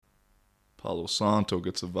Palo Santo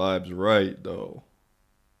gets the vibes right, though.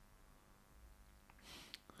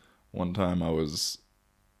 One time I was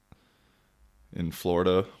in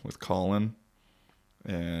Florida with Colin,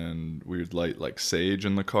 and we would light like sage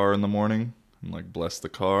in the car in the morning and like bless the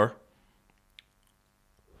car.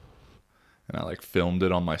 And I like filmed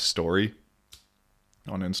it on my story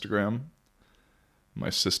on Instagram. My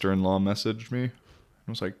sister-in-law messaged me and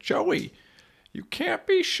was like, Joey, you can't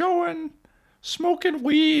be showing smoking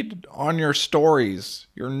weed on your stories.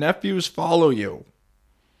 Your nephews follow you.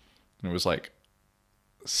 And it was like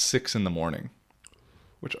 6 in the morning,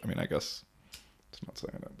 which, I mean, I guess it's not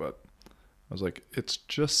saying it, but I was like, it's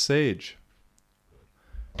just sage.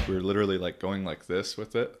 We were literally like going like this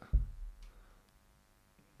with it.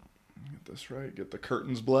 Get this right, get the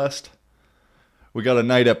curtains blessed. We got a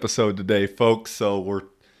night episode today, folks, so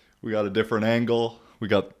we got a different angle. We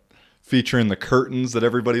got featuring the curtains that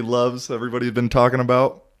everybody loves, everybody's been talking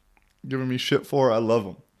about, giving me shit for. I love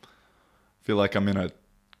them. I feel like I'm in a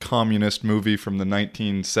communist movie from the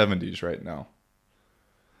 1970s right now.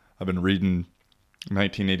 I've been reading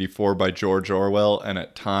 1984 by George Orwell, and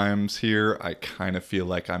at times here, I kind of feel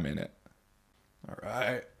like I'm in it. All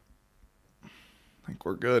right. I think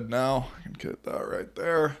we're good now. I can get that right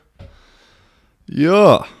there.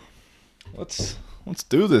 Yeah. Let's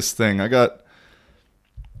do this thing. I got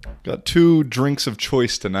 2 drinks of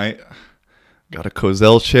choice tonight. Got a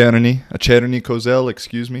Cosell Chardonnay, a Chardonnay Cosell,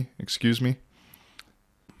 excuse me.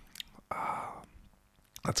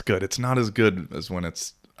 That's good. It's not as good as when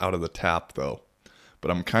it's out of the tap, though.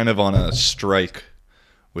 But I'm kind of on a strike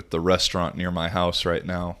with the restaurant near my house right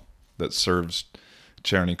now that serves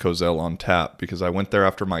Chardonnay Cosell on tap, because I went there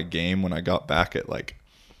after my game when I got back at like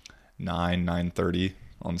 9:30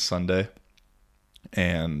 on Sunday.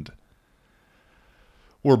 And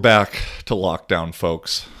we're back to lockdown,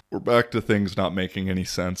 folks. We're back to things not making any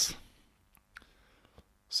sense.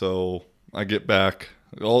 So I get back.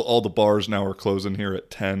 All the bars now are closing here at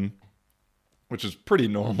 10, which is pretty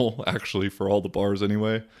normal, actually, for all the bars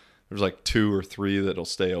anyway. There's like 2 or 3 that'll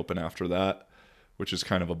stay open after that, which is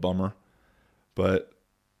kind of a bummer. But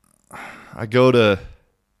I go to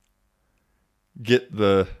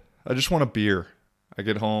I just want a beer. I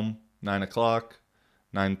get home, 9 o'clock,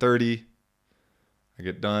 9:30. I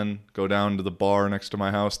get done, go down to the bar next to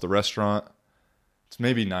my house, the restaurant. It's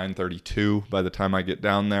maybe 9:32 by the time I get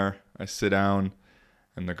down there. I sit down,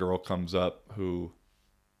 and the girl comes up who,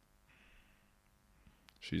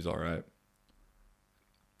 she's all right.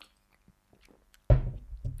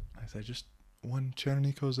 I say, just one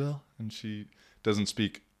Chardonnay Cosell? And she doesn't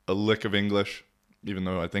speak a lick of English, even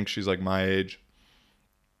though I think she's like my age.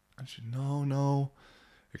 And she, no,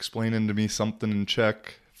 explaining to me something in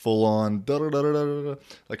Czech, full on, da-da-da-da-da-da.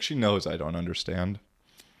 Like she knows I don't understand,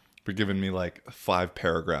 but giving me like 5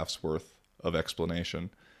 paragraphs worth of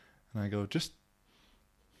explanation. And I go, just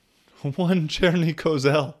one Chardonnay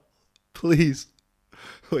Cosell, please.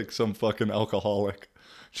 Like some fucking alcoholic.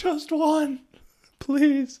 Just one,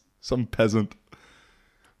 please. Some peasant.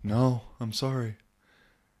 No, I'm sorry.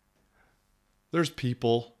 There's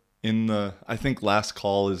people I think last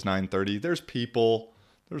call is 9:30.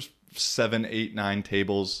 There's 7, 8, 9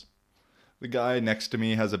 tables. The guy next to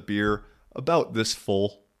me has a beer about this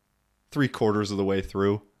full, 3/4 of the way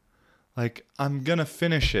through. Like, I'm gonna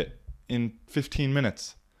finish it in 15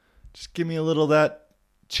 minutes. Just give me a little of that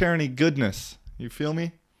Chardonnay goodness. You feel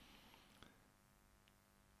me?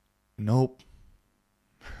 Nope.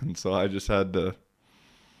 And so I just had to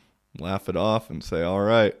laugh it off and say, all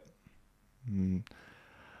right.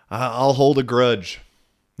 I'll hold a grudge.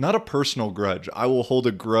 Not a personal grudge. I will hold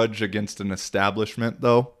a grudge against an establishment,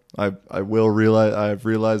 though. I've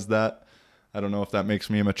realized that. I don't know if that makes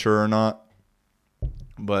me mature or not.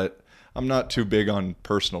 But I'm not too big on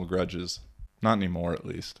personal grudges. Not anymore, at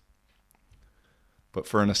least. But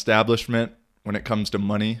for an establishment, when it comes to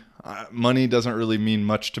money, money doesn't really mean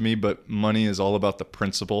much to me, but money is all about the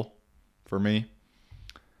principle for me.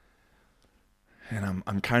 And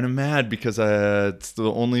I'm kind of mad because it's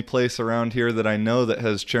the only place around here that I know that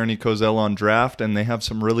has Chardonnay Cosell on draft, and they have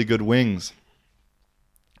some really good wings.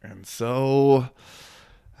 And so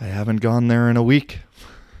I haven't gone there in a week.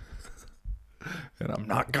 And I'm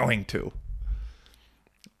not going to.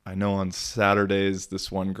 I know on Saturdays,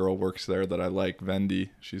 this one girl works there that I like,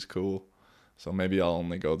 Vendi. She's cool. So maybe I'll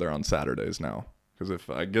only go there on Saturdays now. Because if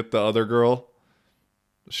I get the other girl,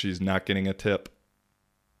 she's not getting a tip.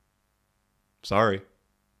 Sorry.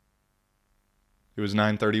 It was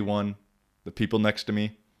 9:31. The people next to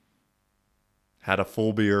me had a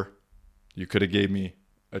full beer. You could have gave me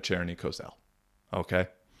a Chardonnay Cosell. Okay?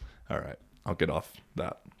 All right. I'll get off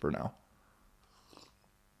that for now.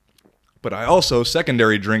 But I also,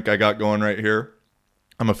 secondary drink I got going right here,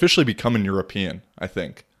 I'm officially becoming European, I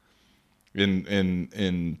think,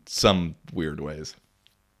 in some weird ways.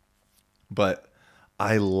 But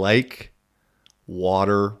I like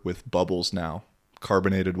water with bubbles now.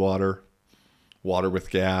 Carbonated water, water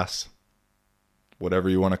with gas, whatever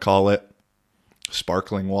you want to call it.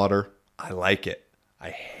 Sparkling water. I like it.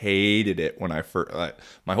 I hated it when I first...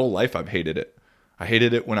 my whole life I've hated it. I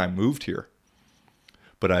hated it when I moved here.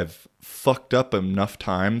 But I've fucked up enough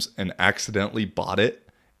times and accidentally bought it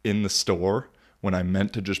in the store when I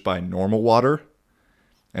meant to just buy normal water.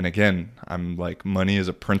 And again, I'm like, money is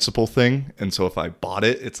a principle thing. And so if I bought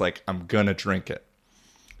it, it's like, I'm going to drink it.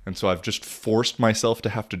 And so I've just forced myself to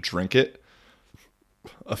have to drink it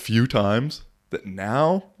a few times that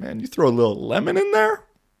now, man, you throw a little lemon in there,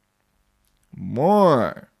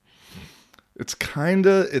 more. It's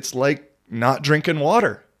like not drinking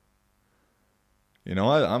water. You know,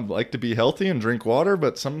 I like to be healthy and drink water,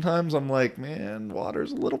 but sometimes I'm like, man,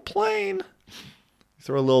 water's a little plain. You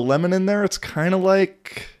throw a little lemon in there, it's kind of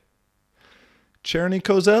like Cherny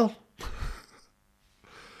Kozel.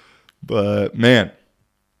 But man,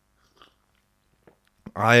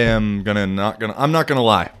 I'm not gonna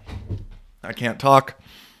lie. I can't talk.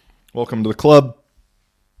 Welcome to the club.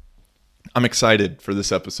 I'm excited for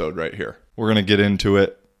this episode right here. We're gonna get into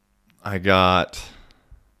it.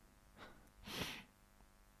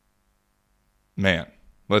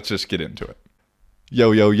 Let's just get into it.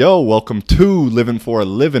 Yo, welcome to Living for a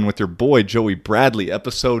Living with your boy Joey Bradley,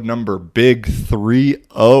 episode number Big 30.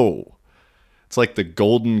 It's like the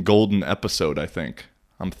golden episode, I think.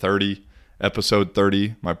 I'm 30, episode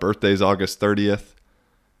 30. My birthday's August 30th.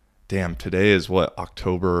 Damn, today is what,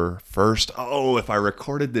 October 1st? Oh, if I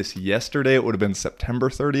recorded this yesterday, it would have been September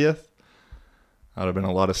 30th. That would have been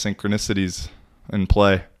a lot of synchronicities in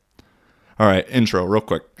play. All right, real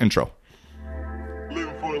quick, intro.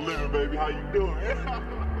 Living for a living, baby. How you doing?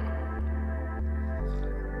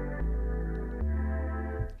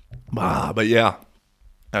 But yeah,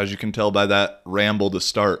 as you can tell by that ramble to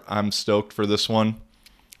start, I'm stoked for this one.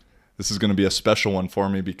 This is going to be a special one for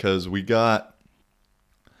me because we got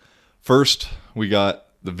the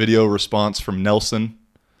video response from Nelson,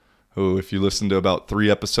 who, if you listened to about 3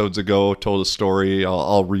 episodes ago, told a story.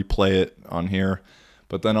 I'll replay it on here.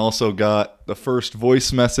 But then also got the first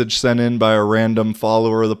voice message sent in by a random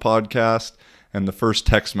follower of the podcast and the first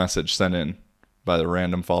text message sent in by the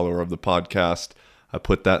random follower of the podcast. I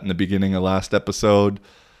put that in the beginning of last episode.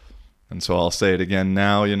 And so I'll say it again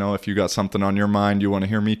now. You know, if you got something on your mind you want to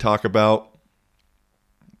hear me talk about,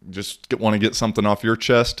 just want to get something off your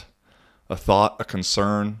chest, a thought, a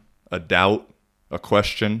concern, a doubt, a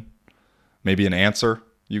question, maybe an answer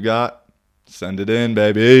you got, send it in,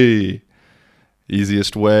 baby.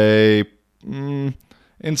 Easiest way,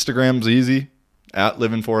 Instagram's easy, at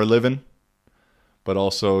Living for a Living. But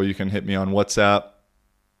also you can hit me on WhatsApp,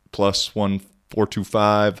 +1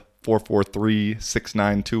 425 443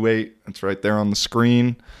 6928. It's right there on the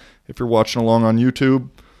screen if you're watching along on YouTube.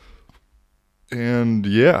 And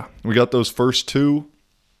yeah, we got those first 2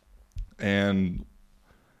 and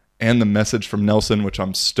the message from Nelson, which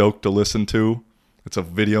I'm stoked to listen to. It's a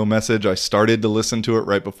video message. I started to listen to it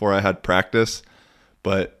right before I had practice,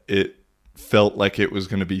 but it felt like it was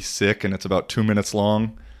going to be sick, and it's about 2 minutes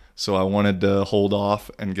long. So I wanted to hold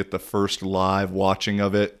off and get the first live watching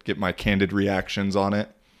of it, get my candid reactions on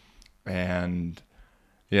it. And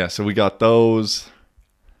yeah, so we got those.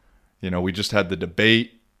 You know, we just had the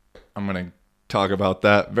debate. I'm going to talk about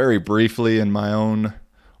that very briefly in my own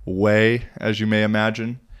way, as you may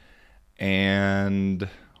imagine. And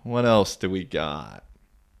what else do we got?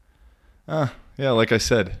 Yeah, like I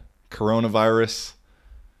said, coronavirus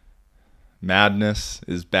madness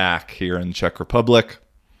is back here in the Czech Republic.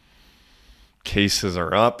 Cases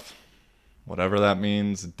are up, whatever that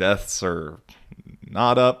means. Deaths are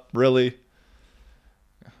not up, really.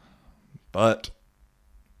 But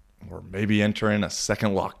we're maybe entering a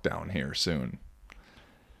second lockdown here soon.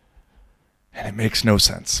 And it makes no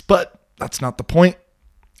sense. But that's not the point.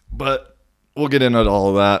 But we'll get into all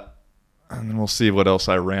of that. And then we'll see what else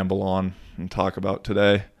I ramble on and talk about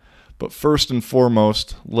today. But first and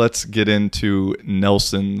foremost, let's get into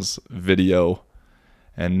Nelson's video.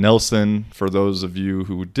 And Nelson, for those of you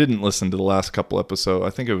who didn't listen to the last couple episodes, I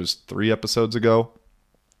think it was 3 episodes ago,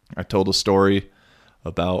 I told a story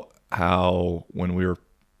about how when we were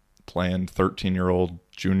playing 13-year-old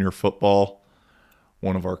junior football,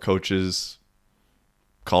 one of our coaches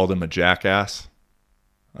called him a jackass,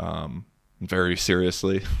 very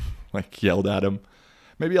seriously, like yelled at him.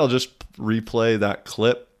 Maybe I'll just replay that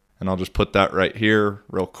clip and I'll just put that right here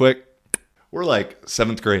real quick. we're like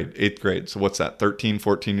 7th grade, 8th grade. So what's that? 13,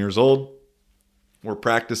 14 years old. We're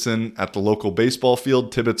practicing at the local baseball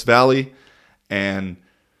field, Tibbetts Valley, and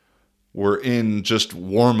we're in just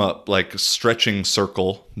warm up, like stretching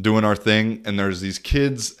circle, doing our thing. And there's these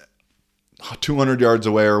kids 200 yards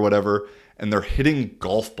away or whatever, and they're hitting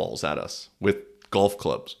golf balls at us with golf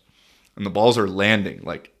clubs. And the balls are landing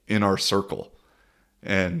like in our circle.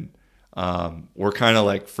 And we're kind of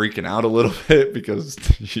like freaking out a little bit because,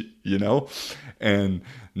 you know, and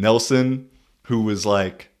Nelson, who was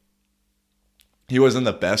like, he wasn't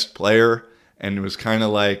the best player, and it was kind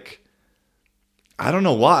of like, I don't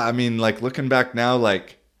know why. I mean, like looking back now,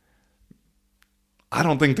 like, I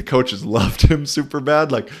don't think the coaches loved him super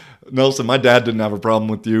bad. Like, Nelson, my dad didn't have a problem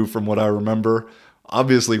with you from what I remember.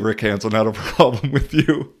 Obviously, Rick Hansen had a problem with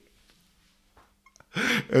you.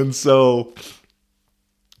 And so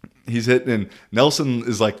he's hitting, and Nelson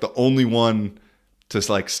is like the only one to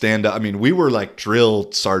like stand up. I mean, we were like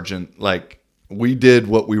drill sergeant, like we did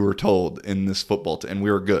what we were told in this football team, and we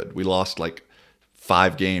were good. We lost like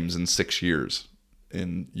 5 games in 6 years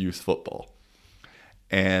in youth football.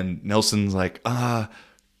 And Nelson's like,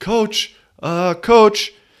 coach.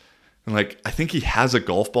 And like, I think he has a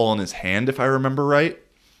golf ball in his hand, if I remember right.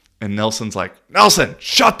 And Nelson's like, Nelson,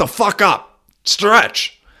 shut the fuck up.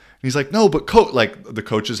 Stretch. And he's like, no, but coach, like the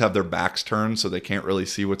coaches have their backs turned so they can't really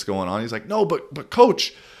see what's going on. He's like, no, but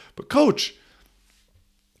coach.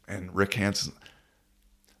 And Rick Hansen,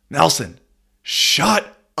 Nelson,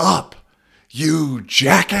 shut up, you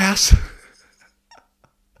jackass.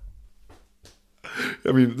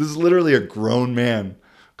 I mean, this is literally a grown man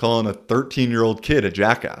calling a 13-year-old kid a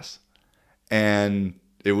jackass. And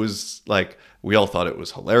it was like, we all thought it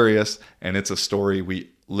was hilarious. And it's a story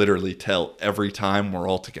we literally tell every time we're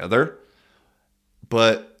all together.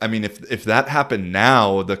 But I mean, if that happened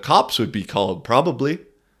now, the cops would be called probably.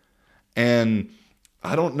 And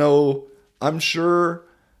I don't know. I'm sure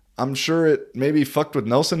it maybe fucked with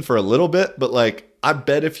Nelson for a little bit, but like, I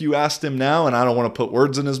bet if you asked him now, and I don't want to put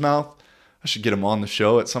words in his mouth, I should get him on the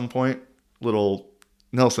show at some point. Little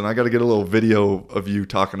Nelson, I got to get a little video of you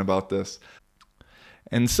talking about this.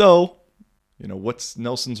 And so, you know, what's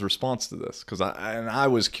Nelson's response to this? Because I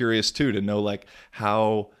was curious too to know like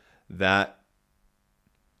how that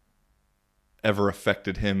ever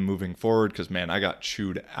affected him moving forward. Because man, I got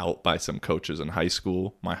chewed out by some coaches in high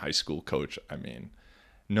school. My high school coach, I mean,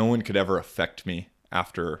 no one could ever affect me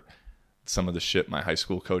after some of the shit my high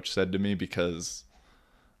school coach said to me, because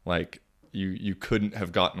like you couldn't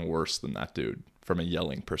have gotten worse than that dude from a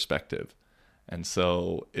yelling perspective. And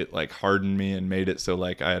so it like hardened me and made it so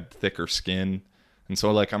like I had thicker skin. And so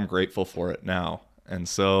like I'm grateful for it now. And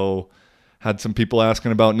so had some people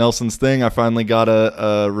asking about Nelson's thing. I finally got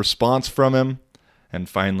a response from him. And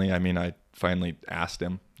finally, I mean, I finally asked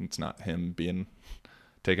him. It's not him being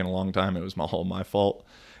taking a long time. It was all my fault.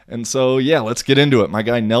 And so, yeah, let's get into it. My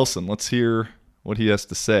guy Nelson, let's hear what he has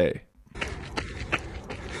to say.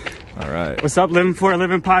 All right. What's up, Living for a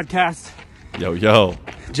Living podcast? Yo.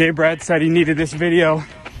 Jay Brad said he needed this video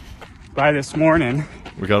by this morning.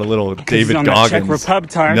 We got a little David Czech Republic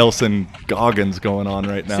time. Nelson Goggins going on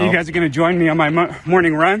right now. So you guys are going to join me on my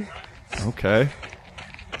morning run. Okay.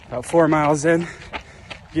 About 4 miles in,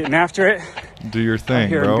 getting after it. Do your thing,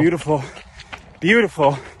 here bro. In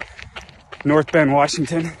beautiful North Bend,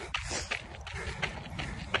 Washington.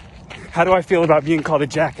 How do I feel about being called a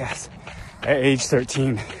jackass at age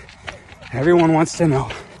 13? Everyone wants to know.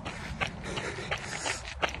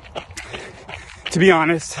 To be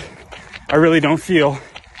honest, I really don't feel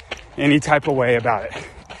any type of way about it,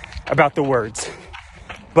 about the words.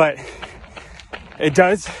 But it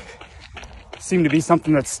does seem to be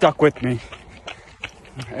something that's stuck with me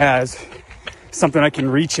as something I can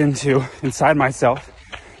reach into inside myself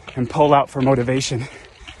and pull out for motivation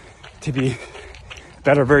to be a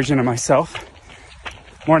better version of myself.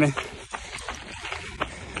 Morning.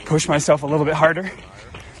 Push myself a little bit harder.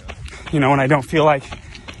 You know, when I don't feel like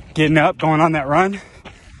getting up, going on that run,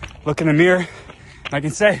 look in the mirror, and I can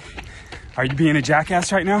say, are you being a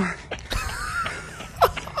jackass right now?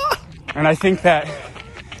 And I think that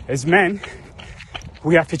as men,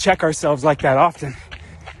 we have to check ourselves like that often.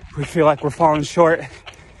 We feel like we're falling short,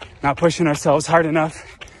 not pushing ourselves hard enough.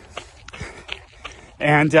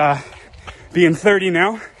 And being 30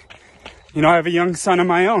 now, you know, I have a young son of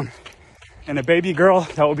my own and a baby girl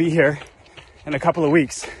that will be here in a couple of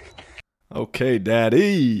weeks. Okay,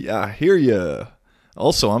 Daddy, I hear ya.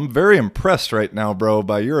 Also, I'm very impressed right now, bro,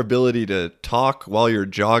 by your ability to talk while you're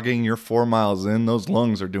jogging. You're 4 miles in. Those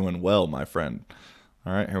lungs are doing well, my friend.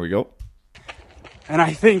 All right, here we go. And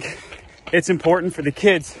I think it's important for the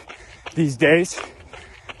kids these days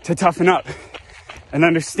to toughen up and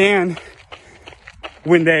understand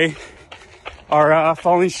when they are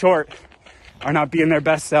falling short, are not being their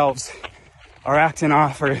best selves, are acting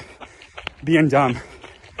off or being dumb.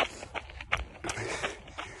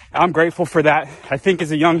 I'm grateful for that. I think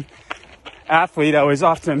as a young athlete, I was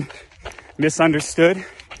often misunderstood.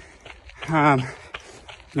 I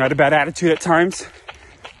had a bad attitude at times,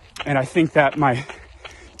 and I think that my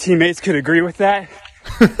teammates could agree with that.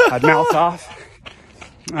 I'd mouth off.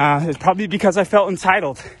 It's probably because I felt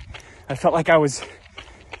entitled. I felt like I was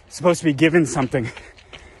supposed to be given something.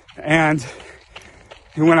 And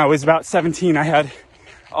when I was about 17, I had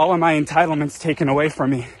all of my entitlements taken away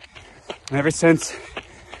from me. And ever since,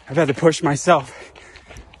 I've had to push myself.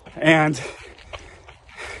 And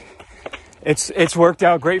it's worked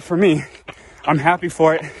out great for me. I'm happy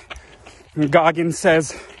for it. And Goggins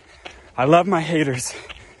says, I love my haters.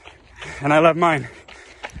 And I love mine.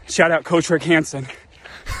 Shout out Coach Rick Hansen.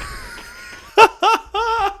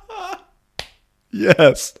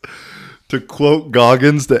 Yes. To quote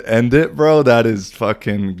Goggins to end it, bro, that is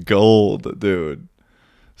fucking gold, dude.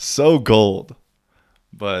 So gold.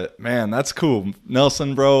 But, man, that's cool.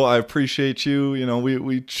 Nelson, bro, I appreciate you. You know,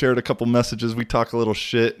 we shared a couple messages. We talk a little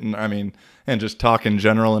shit, and just talk in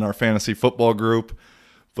general in our fantasy football group.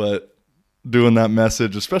 But doing that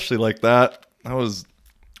message, especially like that was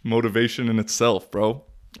motivation in itself, bro.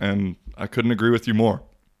 And I couldn't agree with you more.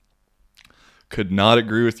 Could not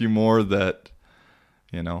agree with you more that,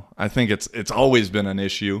 you know, I think it's always been an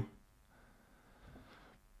issue.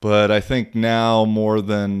 But I think now more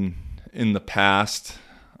than in the past,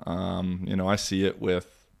 you know, I see it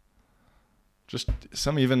with just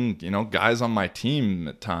some even, you know, guys on my team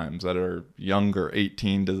at times that are younger,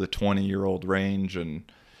 18 to the 20-year-old range.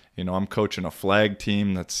 And, you know, I'm coaching a flag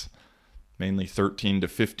team that's mainly 13 to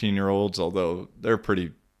 15-year-olds, although they're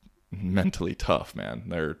pretty mentally tough, man.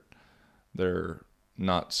 They're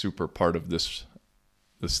not super part of this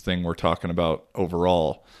thing we're talking about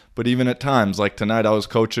overall. But even at times, like tonight, I was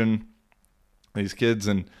coaching these kids,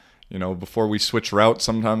 and, you know, before we switch routes,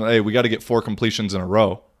 sometimes, hey, we got to get 4 completions in a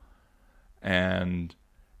row. And,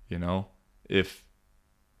 you know, if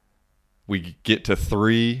we get to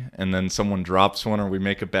 3 and then someone drops one or we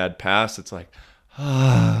make a bad pass, it's like,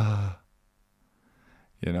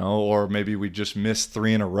 you know, or maybe we just miss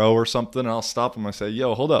 3 in a row or something, and I'll stop them and say,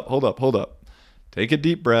 yo, hold up. Take a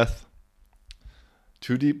deep breath,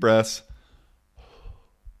 2 deep breaths,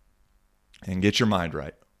 and get your mind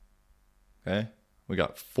right. Okay? We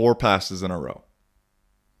got 4 passes in a row.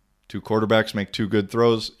 2 quarterbacks make 2 good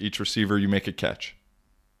throws. Each receiver, you make a catch.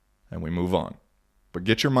 And we move on. But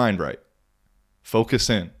get your mind right. Focus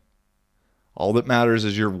in. All that matters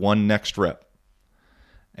is your one next rep.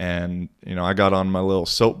 And, you know, I got on my little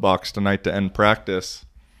soapbox tonight to end practice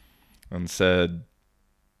and said,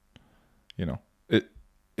 you know,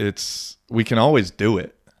 we can always do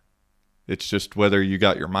it. It's just whether you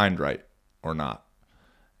got your mind right or not.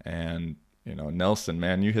 And, you know, Nelson,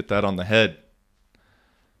 man, you hit that on the head.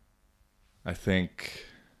 I think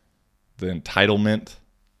the entitlement,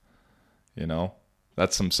 you know,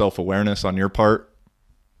 that's some self-awareness on your part.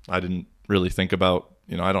 I didn't really think about,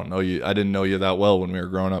 you know, I don't know you. I didn't know you that well when we were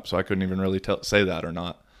growing up, so I couldn't even really say that or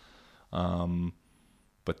not.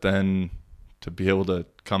 But then to be able to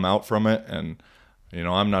come out from it, and, you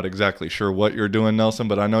know, I'm not exactly sure what you're doing, Nelson,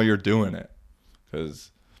 but I know you're doing it, because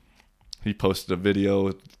he posted a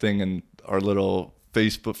video thing in our little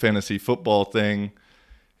Facebook fantasy football thing.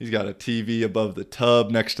 He's got a TV above the tub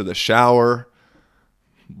next to the shower.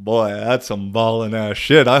 Boy, that's some ballin' ass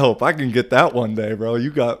shit. I hope I can get that one day, bro.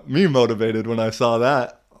 You got me motivated when I saw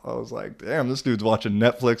that. I was like, damn, this dude's watching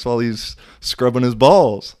Netflix while he's scrubbing his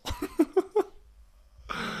balls.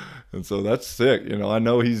 And so that's sick. You know, I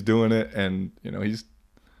know he's doing it, and, you know, he's,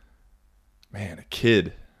 man, a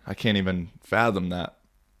kid. I can't even fathom that,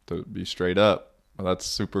 to be straight up. Well, that's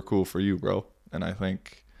super cool for you, bro. And I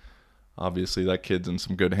think, obviously, that kid's in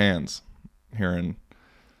some good hands. Hearing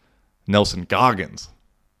Nelson Goggins,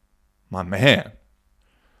 my man.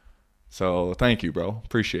 So thank you, bro.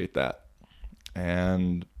 Appreciate that.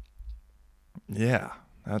 And yeah,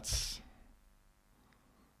 that's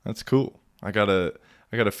cool. I gotta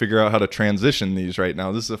figure out how to transition these right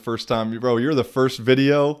now. This is the first time, bro. You're the first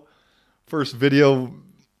video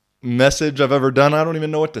message I've ever done. I don't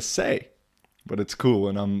even know what to say, but it's cool,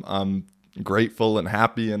 and I'm grateful and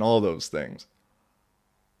happy and all those things.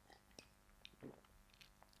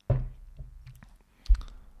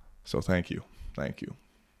 So thank you.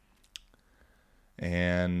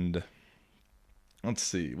 And let's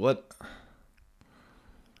see what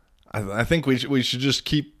I think we should just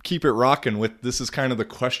keep it rocking with. This is kind of the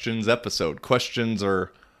questions episode. Questions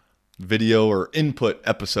are video or input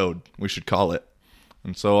episode, we should call it.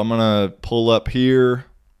 And so I'm going to pull up here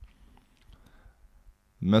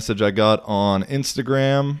the message I got on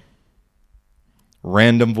Instagram.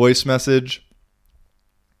 Random voice message.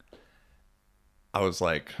 I was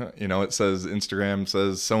like, it says Instagram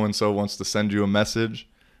says so-and-so wants to send you a message.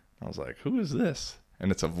 I was like, who is this?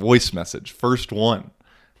 And it's a voice message, first one.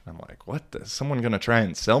 I'm like, what? Is someone going to try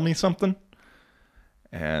and sell me something?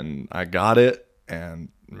 And I got it. And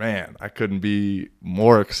man, I couldn't be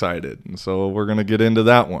more excited. And so we're going to get into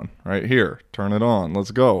that one right here. Turn it on.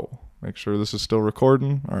 Let's go. Make sure this is still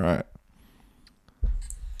recording. All right.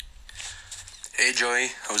 Hey Joey,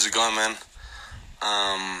 how's it going, man?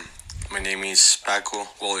 My name is Paco.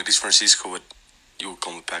 Well, it is Francisco, but you will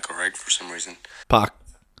call me Paco, right? For some reason. Paco.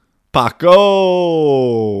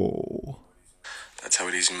 That's how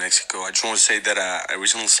it is in Mexico. I just want to say that I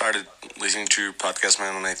recently started listening to your podcast,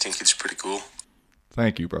 man, and I think it's pretty cool.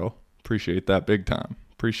 Thank you, bro. Appreciate that big time.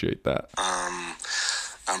 Appreciate that. I'm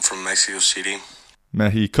from Mexico City.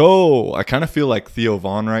 Mexico. I kind of feel like Theo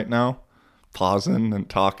Vaughn right now, pausing and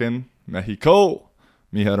talking. Mexico.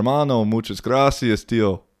 Mi hermano, muchas gracias,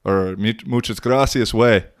 tío. Or muchas gracias,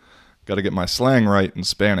 way. Got to get my slang right in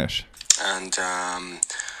Spanish. And I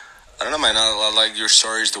don't know, man. I like your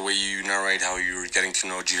stories, the way you narrate how you're getting to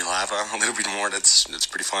know G-Lava a little bit more. That's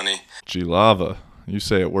pretty funny. G-Lava. You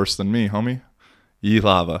say it worse than me, homie.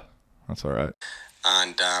 E-Lava. That's all right.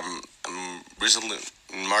 And recently,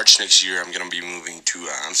 in March next year, I'm going to be moving to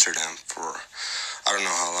Amsterdam for, I don't know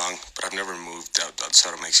how long, but I've never moved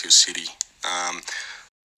outside of Mexico City.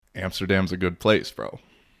 Amsterdam's a good place, bro.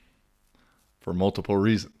 For multiple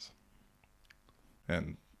reasons.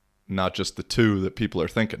 And not just the two that people are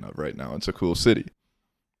thinking of right now. It's a cool city.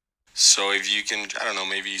 So if you can, I don't know,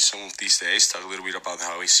 maybe some of these days talk a little bit about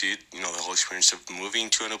how I see it, the whole experience of moving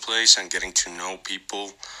to a new place and getting to know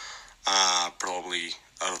people, probably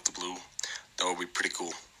out of the blue. That would be pretty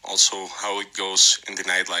cool. Also, how it goes in the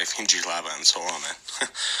nightlife in G-Lava and so on, man.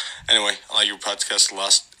 Anyway, I like your podcast a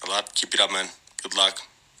lot. Keep it up, man. Good luck.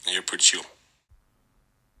 And you're pretty chill.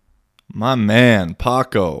 My man,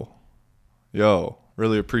 Paco. Yo,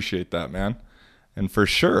 really appreciate that, man. And for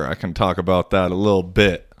sure, I can talk about that a little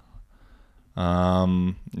bit.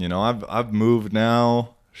 I've moved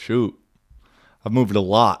now. I've moved a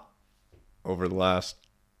lot over the last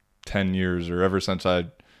 10 years or ever since I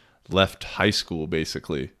left high school,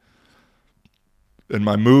 basically. And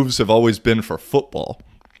my moves have always been for football,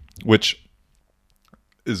 which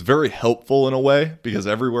is very helpful in a way because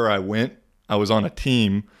everywhere I went, I was on a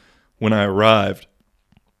team when I arrived.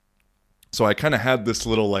 So I kind of had this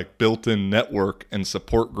little like built-in network and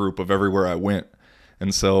support group of everywhere I went.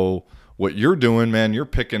 And so what you're doing, man, you're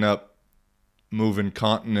picking up moving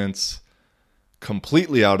continents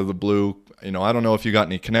completely out of the blue. I don't know if you got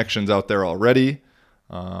any connections out there already.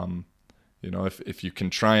 If you can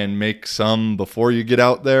try and make some before you get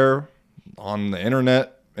out there on the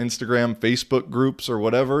internet, Instagram, Facebook groups or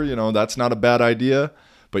whatever, that's not a bad idea.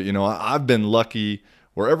 But, I've been lucky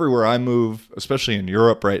where everywhere I move, especially in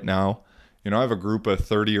Europe right now, I have a group of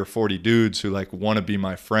 30 or 40 dudes who like want to be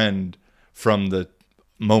my friend from the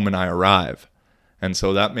moment I arrive. And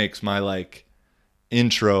so that makes my like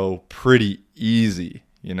intro pretty easy.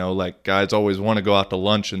 Like guys always want to go out to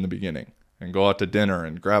lunch in the beginning and go out to dinner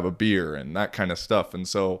and grab a beer and that kind of stuff. And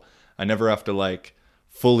so I never have to like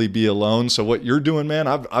fully be alone. So what you're doing, man,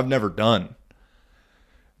 I've never done.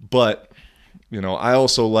 But, I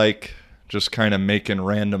also like just kind of making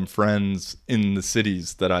random friends in the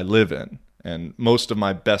cities that I live in. And most of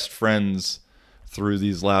my best friends through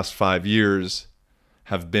these last 5 years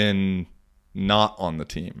have been not on the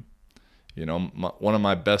team. One of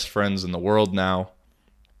my best friends in the world now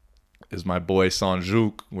is my boy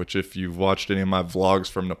Sanjuk, which if you've watched any of my vlogs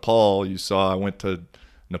from Nepal, you saw I went to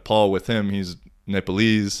Nepal with him. He's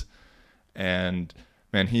Nepalese. And,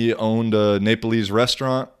 man, he owned a Nepalese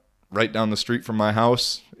restaurant right down the street from my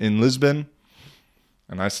house in Lisbon.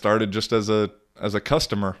 And I started just as a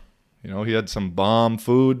customer. He had some bomb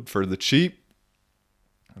food for the cheap.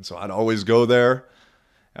 And so I'd always go there.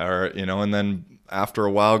 And then after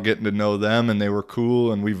a while getting to know them and they were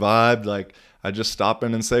cool and we vibed, like I just stop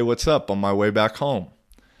in and say what's up on my way back home.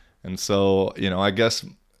 And so, I guess,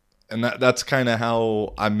 and that's kind of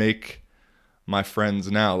how I make my friends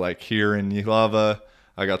now. Like here in Jihlava,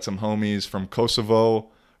 I got some homies from Kosovo,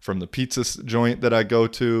 from the pizza joint that I go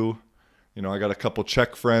to. I got a couple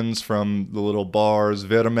Czech friends from the little bars,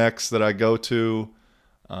 Veramex, that I go to.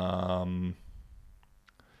 I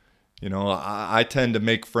tend to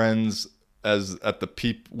make friends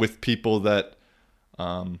with people that,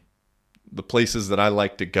 the places that I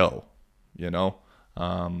like to go.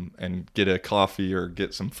 and get a coffee or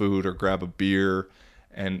get some food or grab a beer.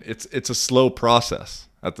 And it's a slow process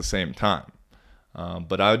at the same time.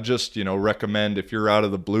 But I would just, recommend if you're out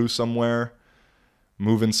of the blue somewhere,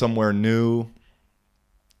 moving somewhere new,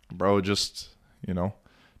 bro, just,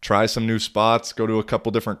 try some new spots, go to a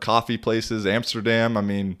couple different coffee places. Amsterdam, I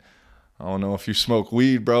mean, I don't know if you smoke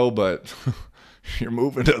weed, bro, but you're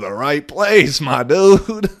moving to the right place, my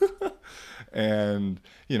dude. And,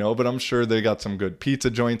 but I'm sure they got some good pizza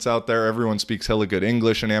joints out there. Everyone speaks hella good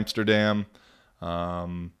English in Amsterdam.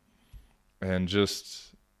 And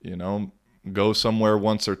just, go somewhere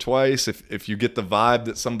once or twice. If you get the vibe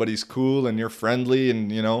that somebody's cool and you're friendly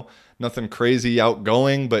and, nothing crazy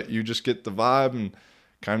outgoing, but you just get the vibe, and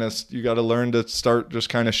kind of, you got to learn to start just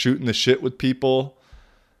kind of shooting the shit with people,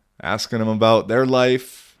 asking them about their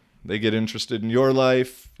life. They get interested in your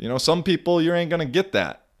life. Some people, you ain't going to get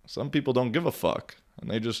that. Some people don't give a fuck, and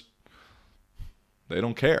they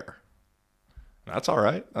don't care. That's all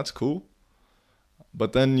right. That's cool.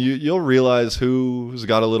 But then you'll realize who's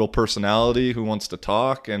got a little personality, who wants to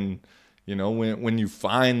talk. And, when you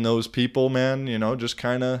find those people, man, just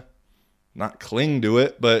kind of not cling to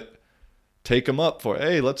it, but take them up for,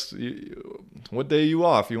 hey, what day are you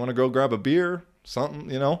off? You want to go grab a beer?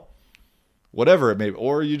 Something, whatever it may be.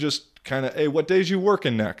 Or you just kind of, hey, what days you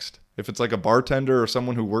working next? If it's like a bartender or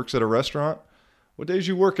someone who works at a restaurant, what days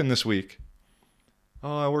you working this week?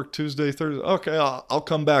 Oh, I work Tuesday, Thursday. Okay, I'll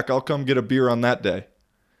come back. I'll come get a beer on that day.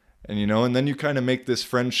 And, and then you kind of make this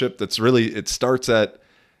friendship that's really, it starts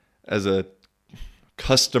as a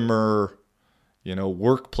customer,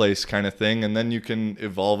 workplace kind of thing. And then you can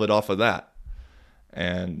evolve it off of that.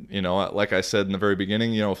 And, like I said in the very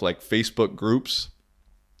beginning, if like Facebook groups,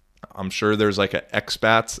 I'm sure there's like a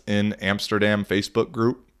expats in Amsterdam Facebook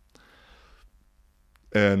group.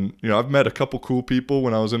 And, I've met a couple cool people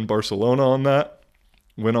when I was in Barcelona on that.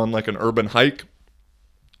 Went on like an urban hike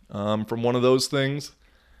from one of those things.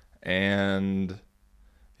 And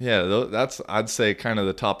yeah, that's, I'd say, kind of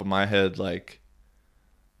the top of my head. Like,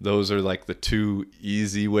 those are like the two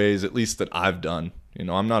easy ways, at least that I've done.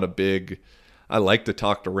 I'm not I like to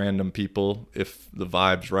talk to random people if the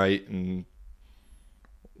vibe's right and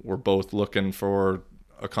we're both looking for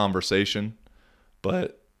a conversation.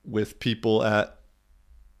 But with people at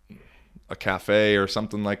a cafe or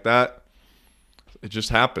something like that, it just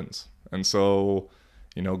happens. And so,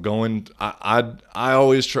 I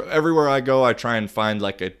always try, everywhere I go, I try and find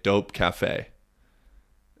like a dope cafe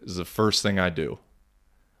is the first thing I do,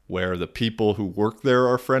 where the people who work there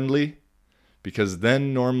are friendly, because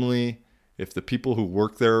then normally if the people who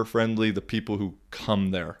work there are friendly, the people who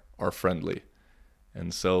come there are friendly.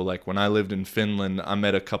 And so like when I lived in Finland, I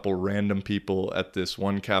met a couple random people at this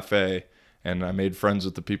one cafe, and I made friends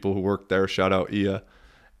with the people who worked there. Shout out Ia.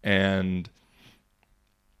 And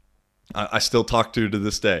I still talk to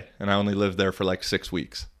this day, and I only lived there for like 6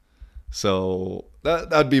 weeks. So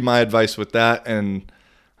that'd be my advice with that. And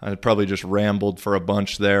I probably just rambled for a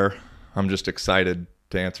bunch there. I'm just excited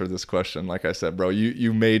to answer this question. Like I said, bro,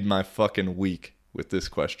 you made my fucking week with this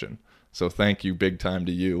question. So thank you big time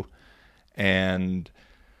to you. And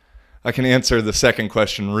I can answer the second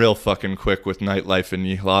question real fucking quick with nightlife in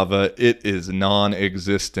Jihlava. It is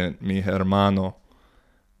non-existent, mi hermano.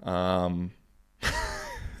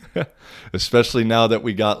 Especially now that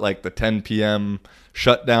we got like the 10 p.m.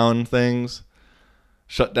 shutdown things,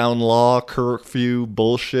 shutdown law, curfew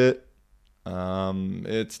bullshit.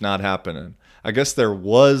 It's not happening. I guess there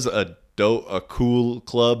was a cool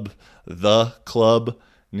club, the club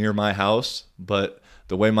near my house, but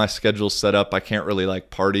the way my schedule's set up, I can't really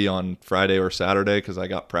like party on Friday or Saturday because I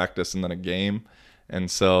got practice and then a game. And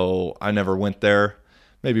so I never went there.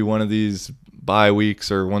 Maybe one of these bye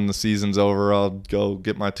weeks or when the season's over, I'll go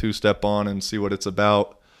get my two-step on and see what it's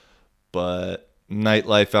about. But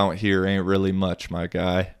nightlife out here ain't really much, my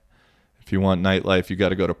guy. If you want nightlife, you got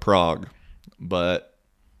to go to Prague. But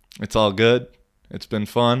it's all good. It's been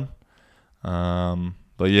fun.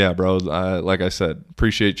 But yeah, bro, like I said,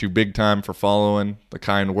 appreciate you big time for following, the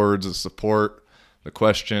kind words of support, the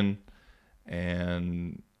question,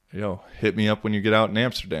 and hit me up when you get out in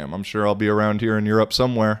Amsterdam. I'm sure I'll be around here in Europe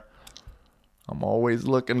somewhere. I'm always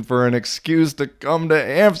looking for an excuse to come to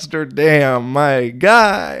Amsterdam, my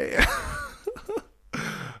guy.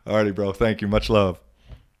 Alrighty, bro. Thank you. Much love.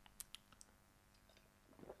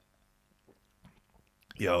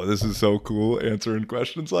 Yo, this is so cool answering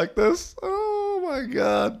questions like this. Oh my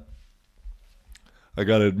God. I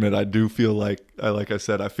gotta admit, I do feel like I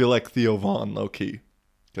said, I feel like Theo Vaughn low key.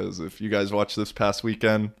 Because if you guys watched this past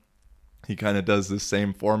weekend, he kind of does this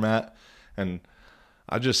same format. And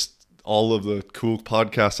all of the cool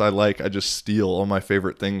podcasts I like, I just steal all my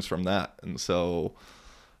favorite things from that. And so,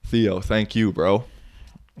 Theo, thank you, bro.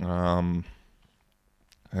 And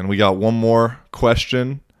we got one more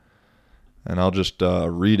question, and I'll just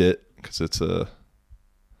read it because it's a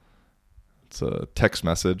text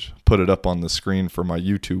message. Put it up on the screen for my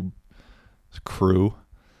YouTube crew.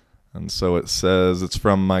 And so it says, it's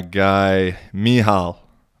from my guy Mihal.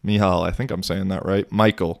 Mihal, I think I'm saying that right.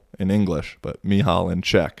 Michael in English, but Mihal in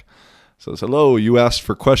Czech. So it's, hello, you asked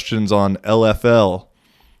for questions on LFL,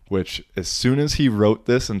 which as soon as he wrote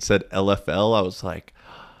this and said LFL, I was like,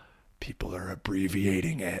 people are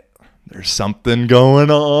abbreviating it. There's something going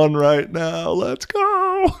on right now. Let's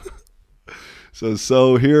go.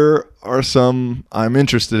 So here are some I'm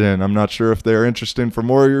interested in. I'm not sure if they're interesting for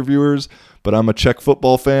more of your viewers, but I'm a Czech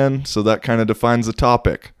football fan, so that kind of defines the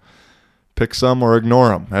topic. Pick some or ignore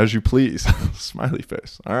them, as you please. Smiley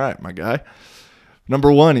face. All right, my guy.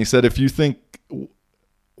 Number one, he said, what do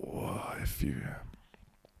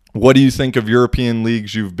you think of European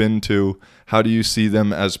leagues you've been to? How do you see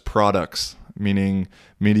them as products? Meaning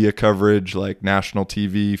media coverage like national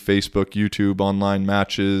TV, Facebook, YouTube, online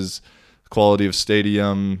matches, quality of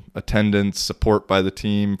stadium, attendance, support by the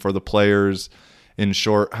team for the players. In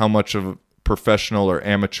short, how much of professional or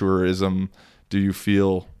amateurism do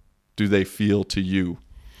they feel to you?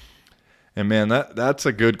 And man, that's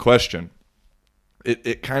a good question.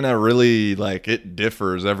 It kind of really, like, it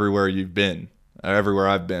differs everywhere you've been. Everywhere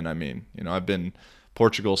I've been, I mean. You know, I've been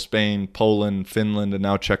Portugal, Spain, Poland, Finland, and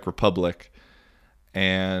now Czech Republic.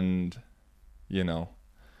 And, you know,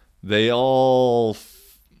 they all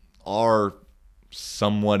are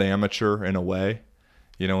somewhat amateur in a way.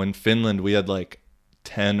 You know, in Finland, we had like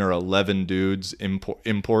 10 or 11 dudes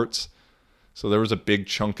imports. So there was a big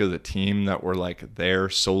chunk of the team that were like there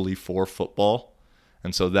solely for football.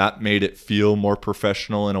 And so that made it feel more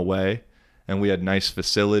professional in a way. And we had nice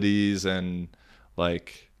facilities, and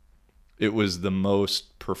like it was the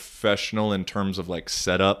most professional in terms of like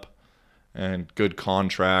setup and good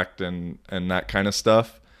contract and that kind of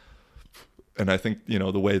stuff. And I think, you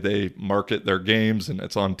know, the way they market their games and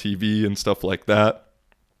it's on TV and stuff like that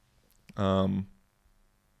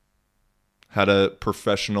had a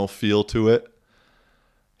professional feel to it.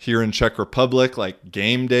 Here in Czech Republic, like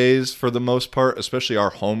game days for the most part, especially our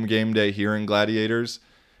home game day here in Gladiators,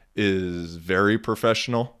 is very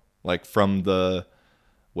professional. Like from the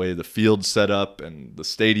way the field's set up and the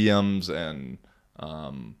stadiums and,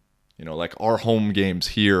 you know, like our home games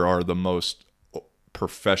here are the most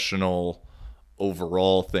professional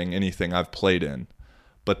overall anything I've played in.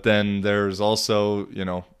 But then there's also, you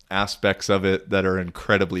know, aspects of it that are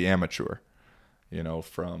incredibly amateur. You know,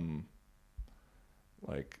 from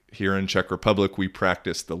like here in Czech Republic, we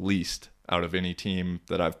practice the least out of any team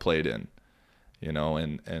that I've played in, you know,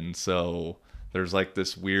 and so there's like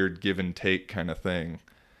this weird give and take kind of thing.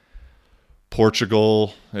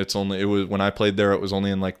 Portugal, it was when I played there, it was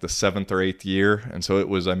only in like the 7th or 8th year. And so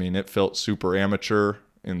it felt super amateur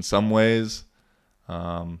in some ways.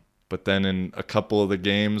 But then in a couple of the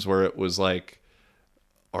games where it was like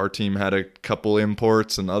our team had a couple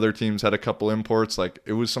imports and other teams had a couple imports, like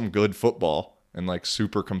it was some good football and like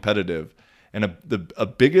super competitive. And a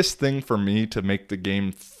biggest thing for me to make the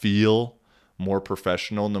game feel more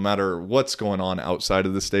professional, no matter what's going on outside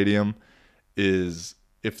of the stadium, is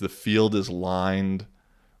if the field is lined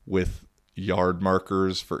with yard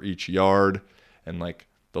markers for each yard and like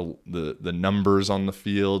the numbers on the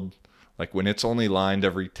field. Like when it's only lined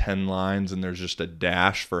every 10 lines and there's just a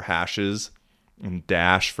dash for hashes and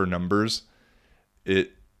dash for numbers,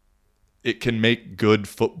 it can make good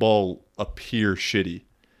football appear shitty.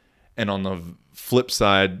 And on the flip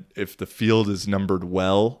side, if the field is numbered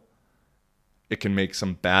well, it can make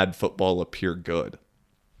some bad football appear good.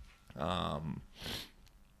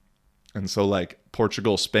 And so like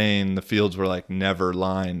Portugal, Spain, the fields were like never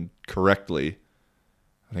lined correctly.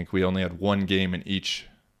 I think we only had one game in each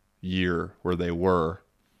year where they were.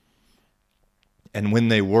 And when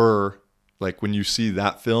they were, like when you see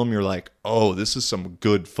that film, you're like, oh, this is some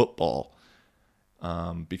good football.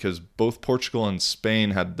 Because both Portugal and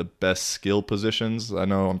Spain had the best skill positions. I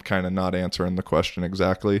know I'm kind of not answering the question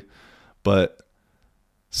exactly, but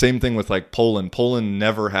same thing with like Poland. Poland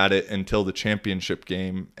never had it until the championship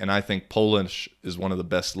game, and I think Polish is one of the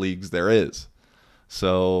best leagues there is.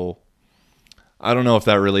 So I don't know if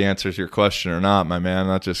that really answers your question or not, my man.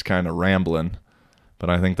 That's just kind of rambling, but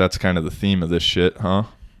I think that's kind of the theme of this shit, huh?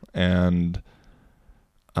 And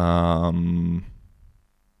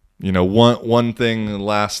you know,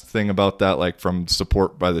 last thing about that, like from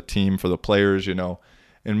support by the team for the players, you know,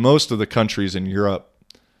 in most of the countries in Europe,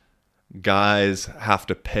 guys have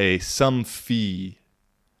to pay some fee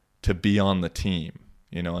to be on the team,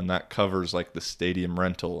 and that covers like the stadium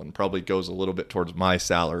rental and probably goes a little bit towards my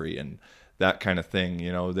salary and that kind of thing.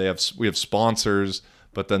 We have sponsors,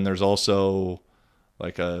 but then there's also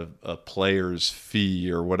like a player's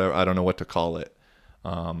fee or whatever. I don't know what to call it.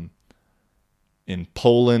 In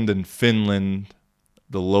Poland and Finland,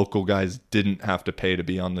 the local guys didn't have to pay to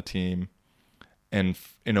be on the team. And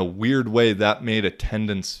in a weird way, that made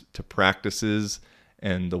attendance to practices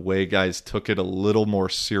and the way guys took it a little more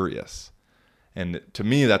serious. And to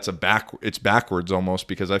me, it's backwards almost,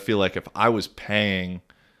 because I feel like if I was paying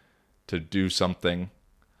to do something,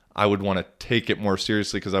 I would want to take it more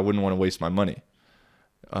seriously because I wouldn't want to waste my money.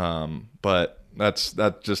 But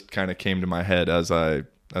that just kind of came to my head as I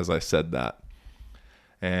said that.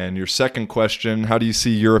 And your second question, how do you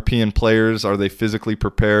see European players? Are they physically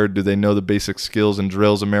prepared? Do they know the basic skills and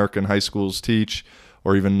drills American high schools teach,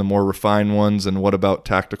 or even the more refined ones? And what about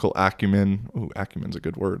tactical acumen? Ooh, acumen's a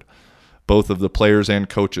good word. Both of the players and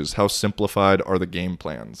coaches. How simplified are the game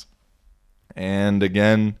plans? And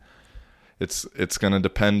again, it's going to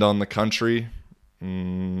depend on the country.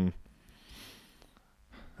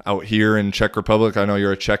 Out here in Czech Republic, I know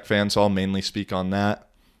you're a Czech fan, so I'll mainly speak on that.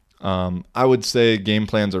 I would say game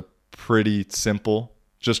plans are pretty simple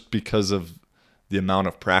just because of the amount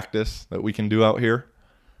of practice that we can do out here.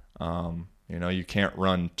 You can't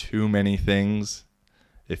run too many things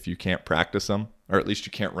if you can't practice them, or at least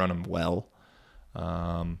you can't run them well.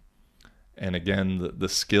 And again, the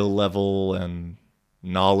skill level and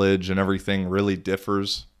knowledge and everything really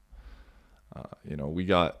differs. We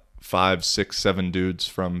got 5, 6, 7 dudes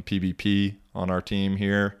from PBP on our team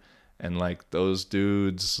here. And like those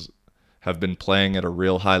dudes have been playing at a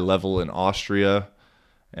real high level in Austria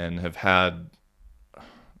and have had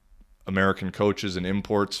American coaches and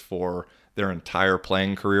imports for their entire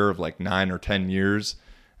playing career of like 9 or 10 years.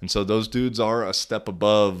 And so those dudes are a step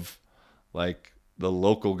above like the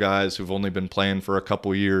local guys who've only been playing for a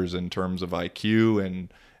couple years in terms of IQ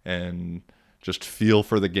and just feel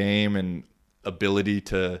for the game and ability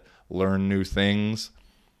to learn new things,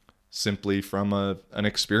 simply from an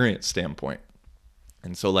experience standpoint.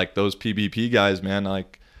 And so like those PBP guys, man,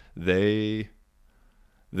 like they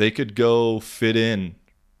could go fit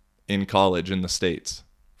in college in the States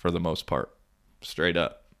for the most part, straight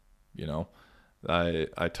up.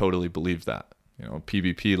 I totally believe that.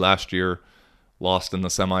 PBP last year lost in the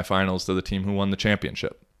semifinals to the team who won the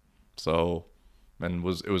championship. So, and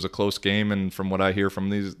it was a close game, and from what I hear from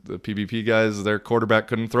the PBP guys, their quarterback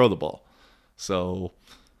couldn't throw the ball. So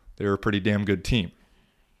they're a pretty damn good team.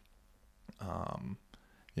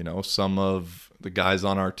 Some of the guys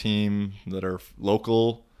on our team that are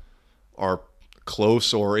local are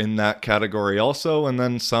close or in that category also, and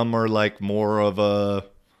then some are like more of a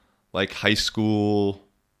like high school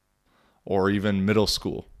or even middle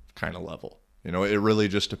school kind of level. It really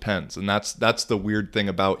just depends. And that's the weird thing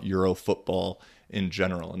about Euro football in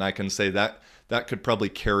general. And I can say that could probably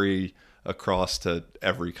carry across to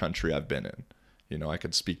every country I've been in. I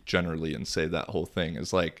could speak generally and say that whole thing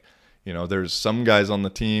is like, there's some guys on the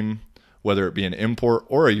team, whether it be an import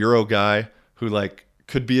or a Euro guy, who like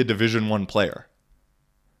could be a Division I player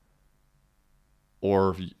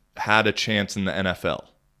or had a chance in the NFL.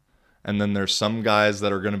 And then there's some guys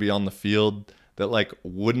that are going to be on the field that like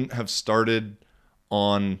wouldn't have started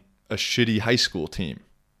on a shitty high school team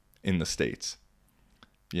in the States.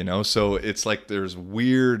 So it's like there's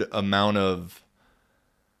weird amount of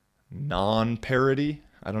non-parity.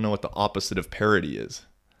 I don't know what the opposite of parity is.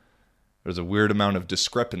 There's a weird amount of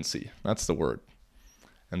discrepancy. That's the word.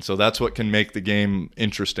 And so that's what can make the game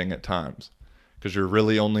interesting at times, because you're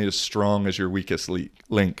really only as strong as your weakest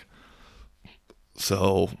link.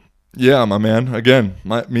 So, yeah, my man. Again,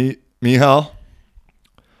 Mihal,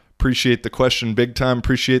 appreciate the question big time.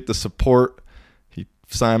 Appreciate the support.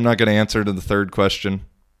 I'm not going to answer to the third question,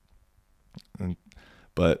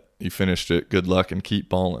 but you finished it. Good luck and keep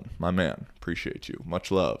balling, my man. Appreciate you.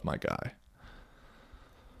 Much love, my guy.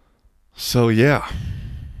 So, yeah,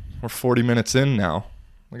 we're 40 minutes in now.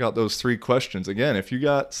 I got those 3 questions. Again, if you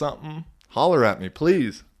got something, holler at me,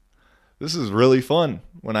 please. This is really fun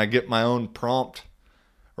when I get my own prompt,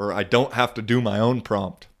 or I don't have to do my own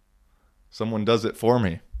prompt. Someone does it for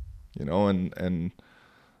me, and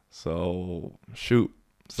so shoot,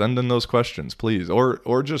 send in those questions, please.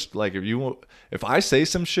 Or just like if I say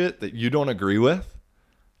some shit that you don't agree with,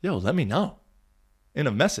 let me know in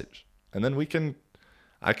a message. And then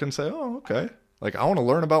I can say, oh, okay. Like, I want to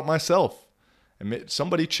learn about myself. And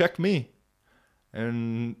somebody check me.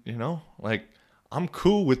 And, like, I'm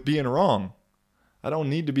cool with being wrong. I don't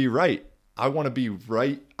need to be right. I want to be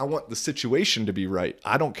right. I want the situation to be right.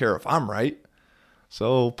 I don't care if I'm right.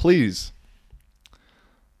 So please,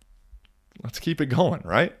 let's keep it going,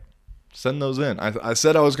 right? Send those in. I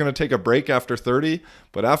said I was going to take a break after 30,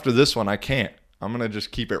 but after this one, I can't. I'm going to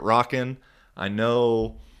just keep it rocking. I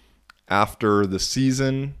know after the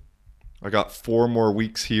season, I got 4 more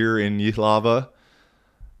weeks here in Jihlava.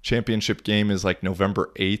 Championship game is like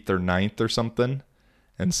November 8th or 9th or something.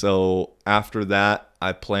 And so after that,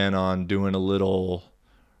 I plan on doing a little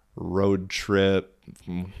road trip,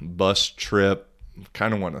 bus trip.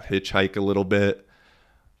 Kind of want to hitchhike a little bit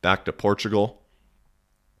back to Portugal.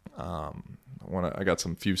 I got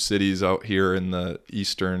some few cities out here in the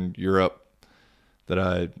Eastern Europe that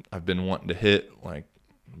I've been wanting to hit, like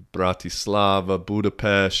Bratislava,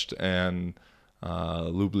 Budapest, and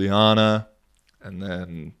Ljubljana. And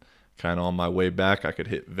then kind of on my way back, I could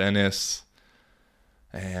hit Venice.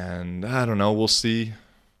 And I don't know, we'll see.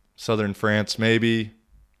 Southern France, maybe.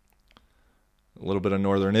 A little bit of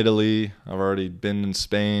northern Italy. I've already been in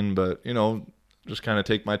Spain, but, just kind of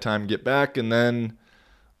take my time, get back, and then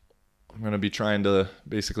I'm going to be trying to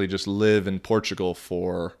basically just live in Portugal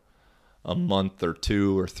for a month or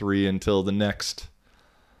 2 or 3 until the next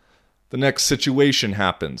situation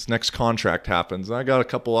happens, next contract happens. And I got a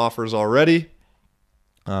couple offers already.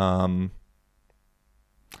 Not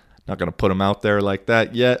going to put them out there like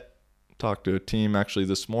that yet. Talked to a team actually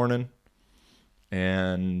this morning,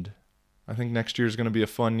 and I think next year is going to be a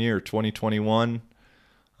fun year, 2021.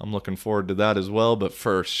 I'm looking forward to that as well. But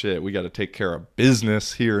first, we got to take care of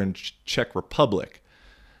business here in Czech Republic.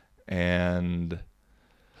 And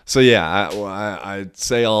so, yeah, I'd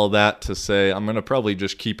say all that to say I'm going to probably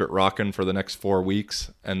just keep it rocking for the next 4 weeks.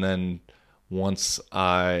 And then once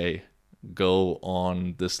I go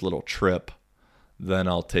on this little trip, then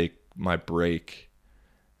I'll take my break.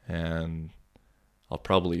 And I'll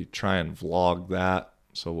probably try and vlog that.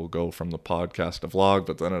 So we'll go from the podcast to vlog,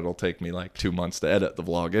 but then it'll take me like 2 months to edit the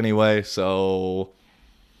vlog anyway. So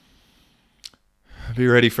be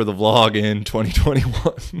ready for the vlog in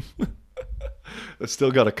 2021. I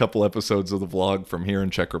still got a couple episodes of the vlog from here in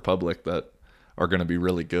Czech Republic that are going to be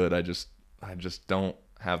really good. I just don't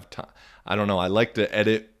have time. I don't know. I like to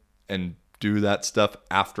edit and do that stuff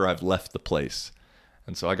after I've left the place.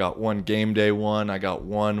 And so I got one game day one. I got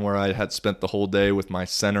one where I had spent the whole day with my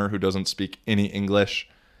center who doesn't speak any English.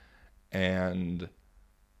 And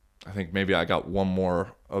I think maybe I got one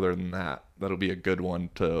more other than that. That'll be a good one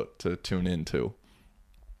to tune into.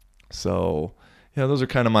 So, yeah, those are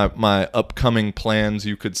kind of my upcoming plans,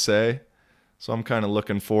 you could say. So I'm kind of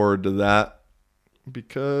looking forward to that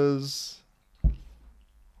because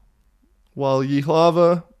while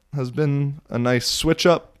Jihlava has been a nice switch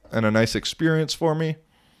up and a nice experience for me,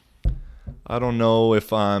 I don't know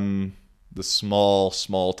if I'm the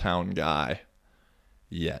small town guy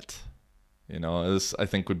yet. This I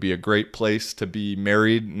think would be a great place to be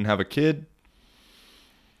married and have a kid,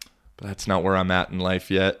 but that's not where I'm at in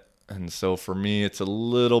life yet. And so for me, it's a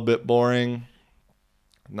little bit boring.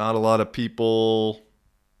 Not a lot of people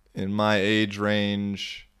in my age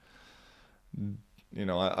range.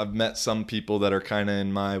 I've met some people that are kind of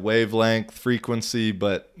in my wavelength frequency,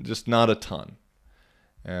 but just not a ton.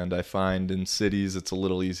 And I find in cities it's a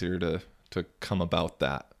little easier to come about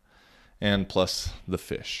that. And plus the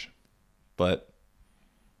fish. But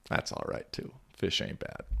that's all right too. Fish ain't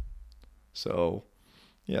bad. So,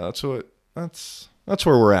 yeah, that's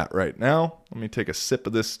where we're at right now. Let me take a sip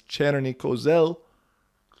of this Černý Kozel.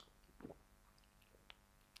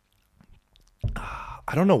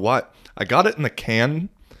 I don't know why. I got it in the can,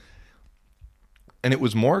 and it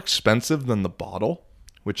was more expensive than the bottle,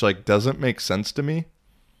 which doesn't make sense to me.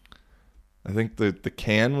 I think the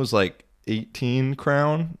can was 18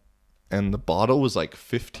 crown, and the bottle was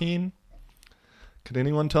 15. Could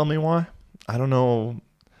anyone tell me why? I don't know.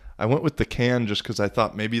 I went with the can just because I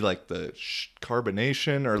thought maybe the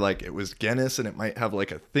carbonation or it was Guinness and it might have a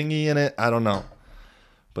thingy in it. I don't know.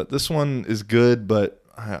 But this one is good, but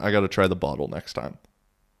I got to try the bottle next time.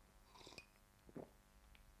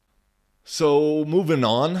 So moving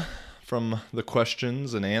on from the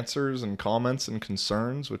questions and answers and comments and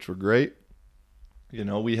concerns, which were great.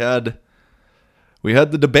 We had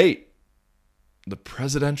the debate, the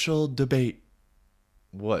presidential debate.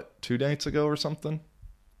 What, 2 nights ago or something?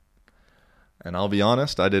 And I'll be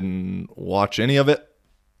honest, I didn't watch any of it.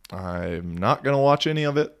 I'm not going to watch any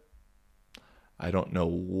of it. I don't know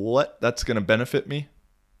what that's going to benefit me.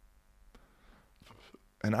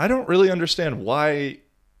 And I don't really understand why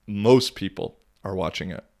most people are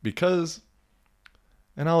watching it. Because,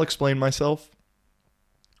 and I'll explain myself,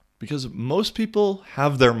 because most people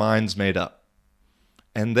have their minds made up.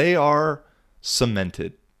 And they are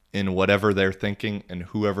cemented in whatever they're thinking and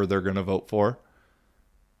whoever they're going to vote for.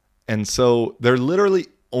 And so they're literally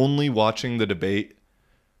only watching the debate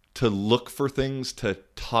to look for things to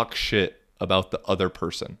talk shit about the other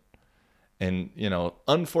person. And,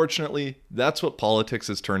 unfortunately, that's what politics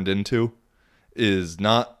has turned into, is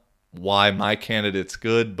not why my candidate's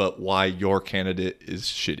good, but why your candidate is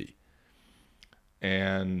shitty.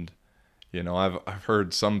 And, I've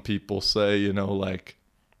heard some people say, like,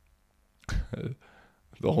 the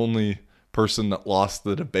only person that lost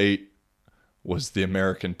the debate was the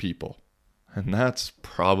American people. And that's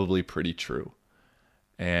probably pretty true.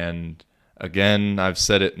 And again, I've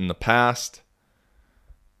said it in the past,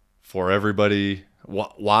 for everybody,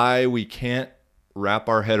 why we can't wrap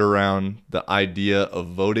our head around the idea of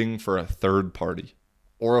voting for a third party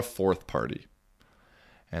or a fourth party.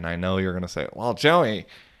 And I know you're going to say, well, Joey,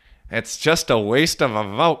 it's just a waste of a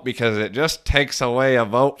vote because it just takes away a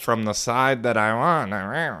vote from the side that I want.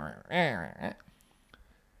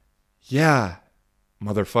 Yeah,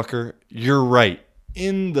 motherfucker, you're right.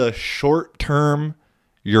 In the short term,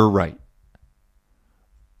 you're right.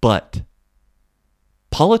 But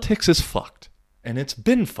politics is fucked, and it's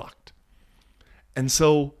been fucked. And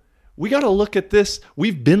so we got to look at this.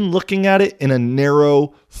 We've been looking at it in a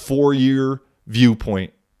narrow 4-year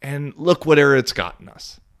viewpoint, and look where it's gotten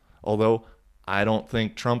us. Although I don't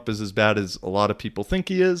think Trump is as bad as a lot of people think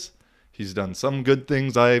he is. He's done some good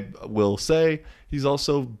things, I will say. He's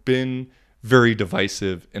also been very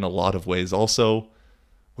divisive in a lot of ways also,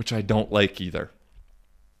 which I don't like either.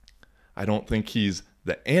 I don't think he's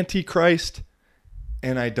the Antichrist,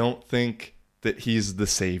 and I don't think that he's the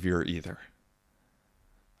savior either.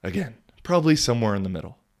 Again, probably somewhere in the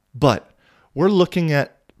middle. But we're looking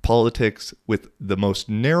at politics with the most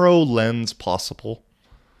narrow lens possible,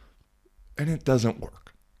 and it doesn't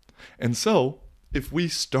work. And so, if we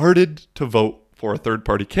started to vote for a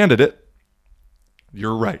third-party candidate,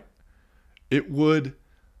 you're right. It would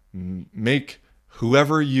make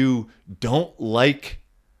whoever you don't like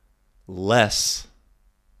less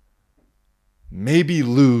maybe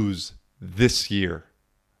lose this year,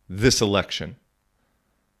 this election.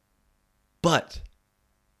 But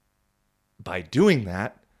by doing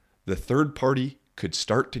that, the third party could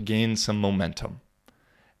start to gain some momentum.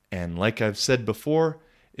 And like I've said before,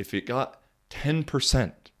 if it got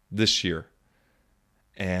 10% this year,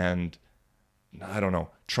 and I don't know,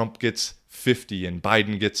 Trump gets 50 and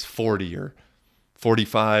Biden gets 40 or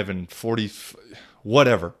 45 and 40,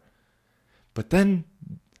 whatever. But then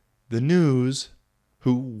the news,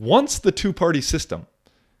 who wants the two-party system,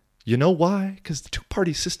 you know why? Because the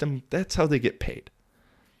two-party system, that's how they get paid.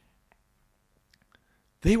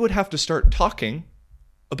 They would have to start talking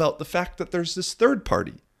about the fact that there's this third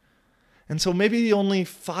party. And so maybe only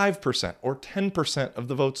 5% or 10% of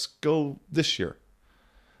the votes go this year.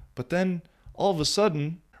 But then all of a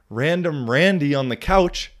sudden, random Randy on the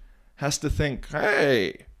couch has to think,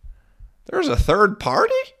 hey, there's a third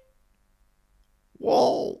party?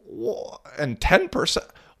 Well, and 10%,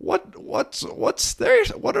 what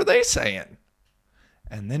are they saying?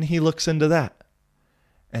 And then he looks into that.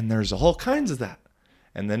 And there's all kinds of that.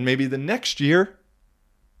 And then maybe the next year,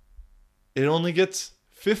 it only gets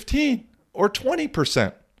 15 or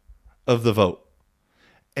 20% of the vote.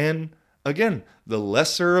 And again, the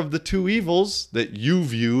lesser of the two evils that you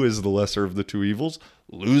view as the lesser of the two evils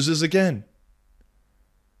loses again.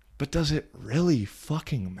 But does it really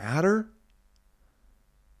fucking matter?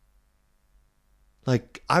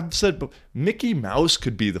 Like I've said, Mickey Mouse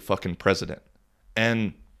could be the fucking president.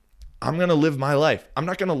 And I'm going to live my life. I'm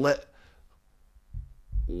not going to let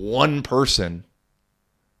one person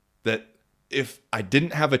that if I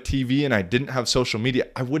didn't have a TV and I didn't have social media,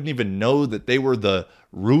 I wouldn't even know that they were the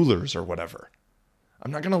rulers or whatever.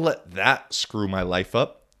 I'm not going to let that screw my life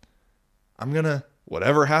up. I'm going to,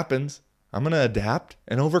 whatever happens, I'm going to adapt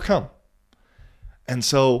and overcome. And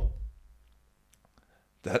so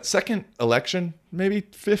that second election, maybe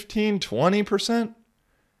 15, 20%.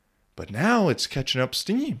 But now it's catching up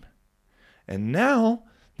steam. And now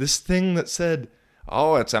this thing that said,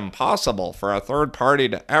 oh, it's impossible for a third party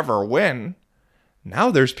to ever win.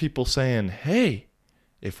 Now there's people saying, hey,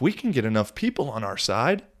 if we can get enough people on our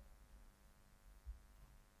side,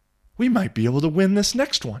 we might be able to win this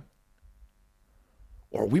next one.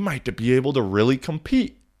 Or we might be able to really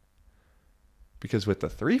compete. Because with the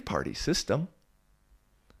three-party system,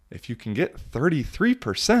 if you can get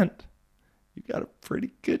 33%, you got a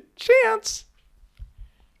pretty good chance.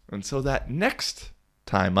 And so that next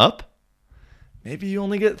time up, maybe you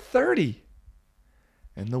only get 30.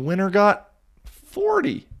 And the winner got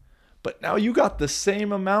 40. But now you got the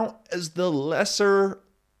same amount as the lesser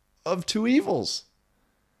of two evils.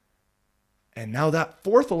 And now that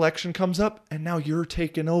fourth election comes up, and now you're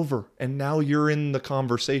taking over, and now you're in the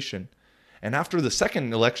conversation. And after the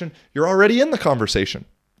second election, you're already in the conversation.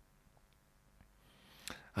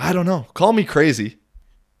 I don't know. Call me crazy.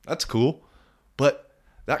 That's cool. But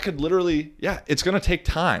that could literally, it's going to take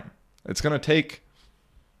time. It's going to take,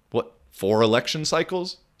 4 election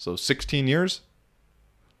cycles? So 16 years?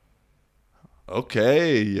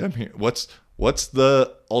 Okay. I mean, what's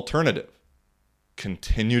the alternative?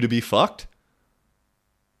 Continue to be fucked?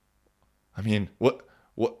 I mean, what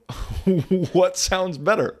what sounds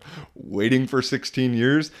better? Waiting for 16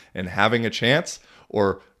 years and having a chance,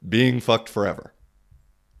 or being fucked forever?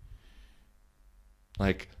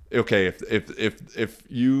 Like, okay, if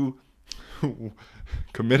you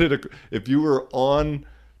if you were on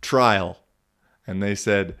trial and they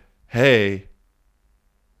said, "Hey,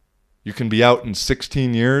 you can be out in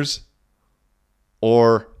 16 years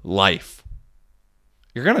or life."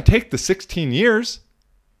 You're going to take the 16 years.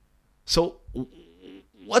 So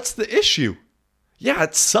what's the issue? Yeah,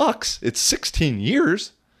 it sucks. It's 16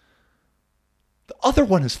 years. The other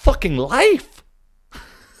one is fucking life.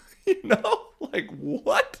 You know? Like,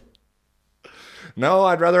 what? No,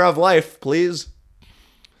 I'd rather have life, please.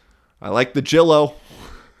 I like the Jell-O.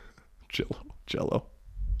 Jell-O.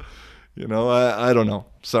 You know, I don't know.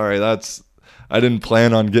 Sorry, I didn't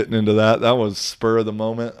plan on getting into that. That was spur of the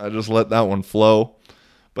moment. I just let that one flow.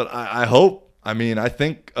 But I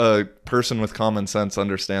think a person with common sense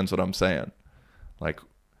understands what I'm saying. Like,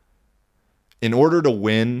 in order to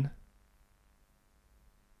win,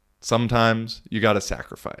 sometimes you got to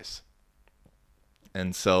sacrifice.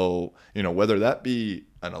 And so, whether that be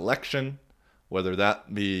an election, whether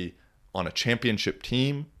that be on a championship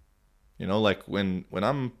team, like when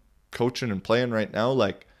I'm coaching and playing right now,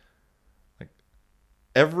 like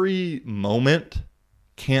every moment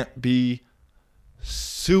can't be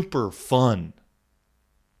super fun.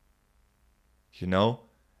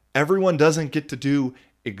 Everyone doesn't get to do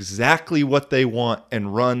exactly what they want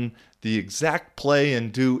and run the exact play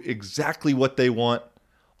and do exactly what they want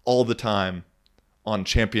all the time on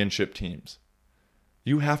championship teams.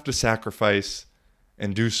 You have to sacrifice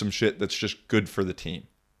and do some shit that's just good for the team.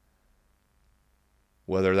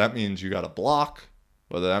 Whether that means you got to block,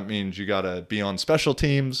 whether that means you got to be on special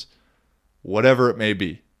teams, whatever it may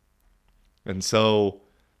be. And so,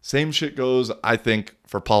 same shit goes, I think,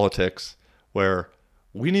 for politics, where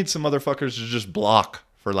we need some motherfuckers to just block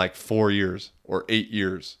for like 4 years or 8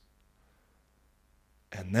 years.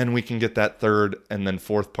 And then we can get that third and then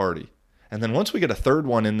fourth party. And then once we get a third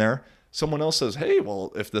one in there, someone else says, hey,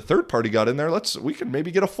 well, if the third party got in there, we can maybe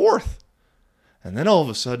get a fourth. And then all of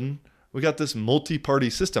a sudden, we got this multi-party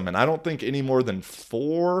system. And I don't think any more than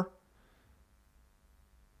 4.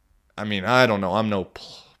 I mean, I don't know. I'm no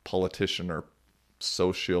politician or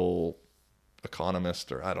social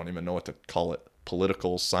economist, or I don't even know what to call it,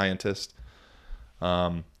 political scientist.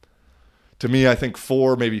 To me, I think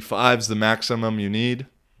 4, maybe 5 is the maximum you need.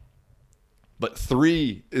 But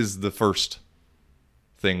 3 is the first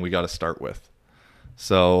thing we got to start with.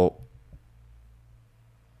 So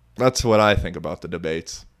that's what I think about the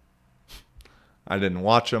debates. I didn't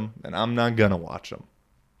watch them, and I'm not going to watch them.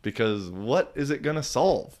 Because what is it going to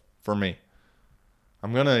solve for me?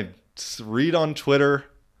 I'm going to read on Twitter.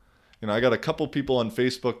 I got a couple people on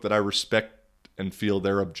Facebook that I respect and feel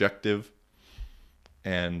they're objective.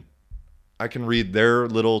 And I can read their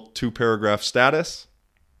little 2-paragraph status.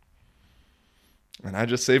 And I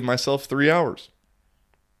just saved myself 3 hours.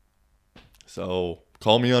 So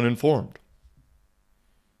call me uninformed.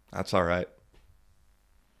 That's all right.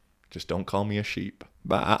 Just don't call me a sheep.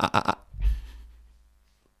 Bah.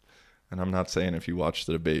 And I'm not saying if you watch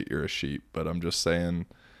the debate, you're a sheep. But I'm just saying,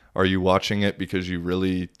 are you watching it because you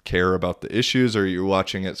really care about the issues? Or are you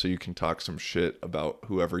watching it so you can talk some shit about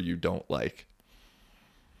whoever you don't like?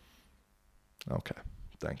 Okay.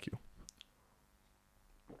 Thank you.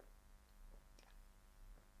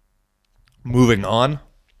 Moving on.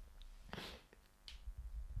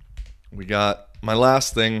 We got my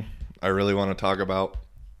last thing I really want to talk about.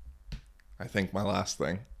 I think my last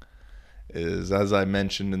thing is, as I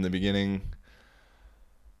mentioned in the beginning,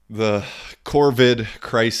 the Corvid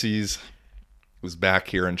crises was back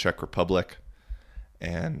here in Czech Republic.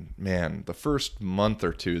 And man, the first month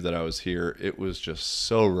or two that I was here, it was just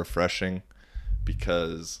so refreshing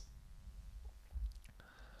because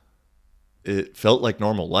it felt like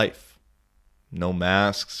normal life. No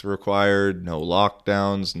masks required, no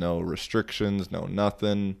lockdowns, no restrictions, no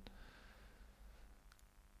nothing.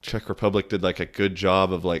 Czech Republic did like a good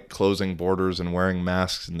job of like closing borders and wearing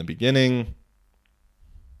masks in the beginning.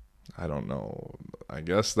 I don't know. I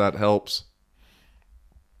guess that helps.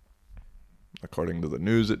 According to the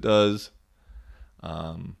news, it does.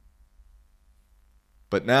 But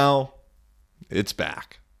now it's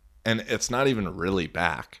back. And it's not even really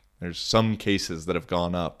back. There's some cases that have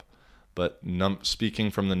gone up. But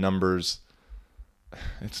speaking from the numbers,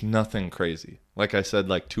 it's nothing crazy. Like I said,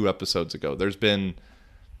 like 2 episodes ago, there's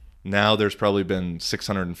probably been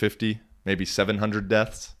 650, maybe 700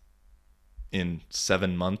 deaths in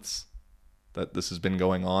 7 months that this has been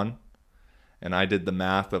going on. And I did the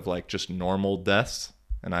math of like just normal deaths.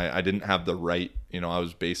 And I didn't have the right, I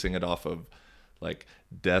was basing it off of like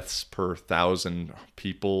deaths per 1,000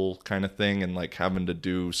 people kind of thing, and like having to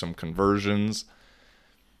do some conversions.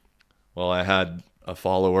 Well, I had a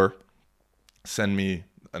follower send me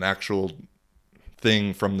an actual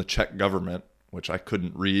thing from the Czech government, which I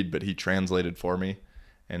couldn't read, but he translated for me.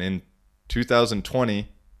 And in 2020,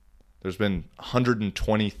 there's been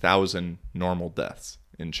 120,000 normal deaths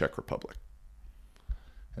in Czech Republic.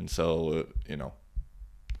 And so,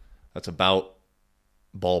 that's about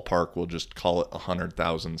ballpark. We'll just call it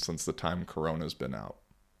 100,000 since the time Corona's been out.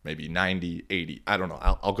 Maybe 90, 80. I don't know.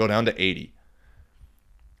 I'll go down to 80.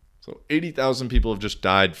 So 80,000 people have just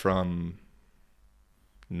died from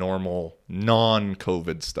normal,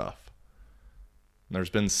 non-COVID stuff. And there's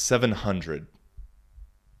been 700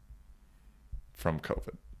 from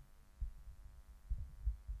COVID.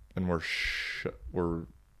 And we're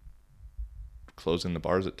closing the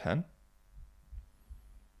bars at 10?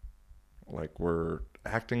 Like, we're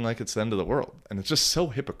acting like it's the end of the world. And it's just so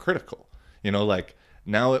hypocritical. Like,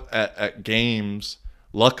 now at games,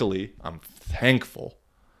 luckily, I'm thankful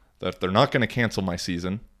that they're not going to cancel my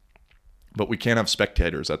season, but we can't have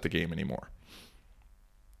spectators at the game anymore.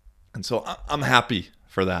 And so I'm happy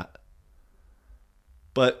for that.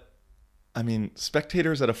 But, I mean,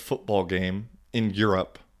 spectators at a football game in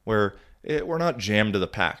Europe where we're not jammed to the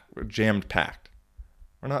pack. We're jammed packed.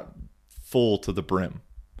 We're not full to the brim.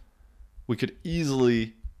 We could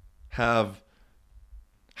easily have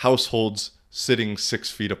households sitting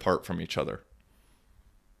 6 feet apart from each other.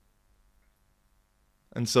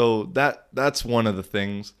 And so that's one of the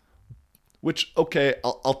things, which, okay,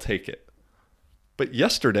 I'll take it. But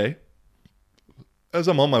yesterday, as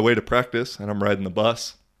I'm on my way to practice and I'm riding the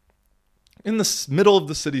bus, in the middle of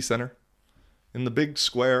the city center, in the big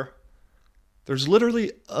square, there's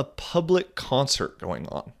literally a public concert going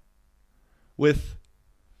on with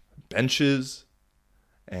benches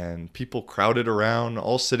and people crowded around,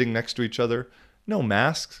 all sitting next to each other. No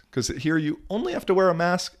masks, because here you only have to wear a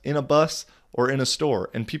mask in a bus or in a store,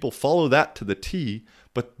 and people follow that to the T.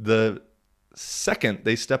 But the second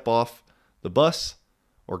they step off the bus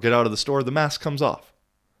or get out of the store, the mask comes off.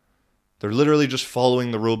 They're literally just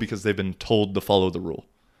following the rule because they've been told to follow the rule.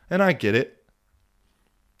 And I get it.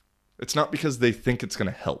 It's not because they think it's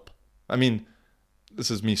going to help. I mean,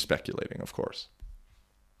 this is me speculating, of course.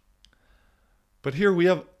 But here we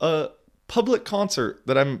have a public concert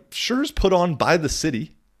that I'm sure is put on by the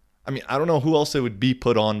city. I mean, I don't know who else it would be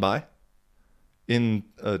put on by in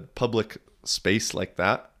a public space like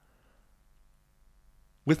that.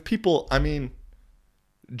 With people, I mean,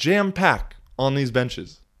 jam-packed on these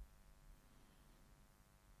benches.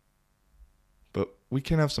 But we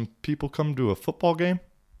can have some people come to a football game,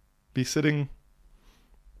 be sitting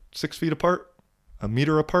 6 feet apart, a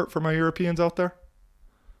meter apart from our Europeans out there.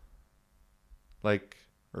 Like,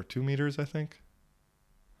 or 2 meters, I think.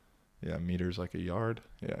 Yeah, meters like a yard.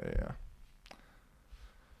 Yeah.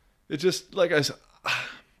 It just, like I said,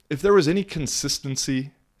 if there was any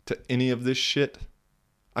consistency to any of this shit,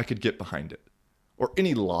 I could get behind it. Or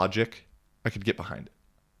any logic, I could get behind it.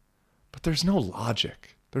 But there's no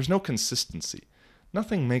logic. There's no consistency.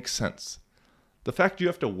 Nothing makes sense. The fact you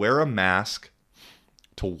have to wear a mask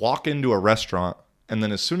to walk into a restaurant and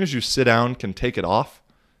then as soon as you sit down can take it off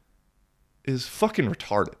is fucking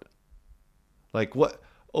retarded. Like what?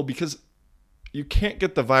 Oh, because you can't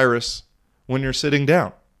get the virus when you're sitting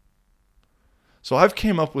down. So I've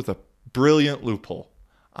came up with a brilliant loophole.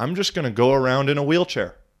 I'm just going to go around in a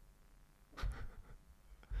wheelchair.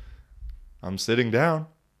 I'm sitting down,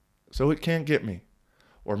 so it can't get me.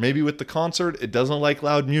 Or maybe with the concert, it doesn't like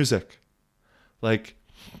loud music. Like,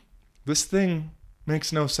 this thing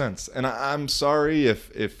makes no sense. And I'm sorry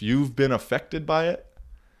if you've been affected by it.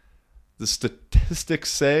 The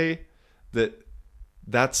statistics say that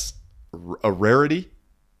that's a rarity.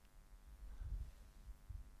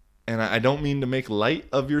 And I don't mean to make light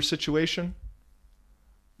of your situation,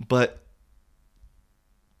 but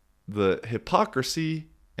the hypocrisy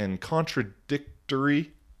and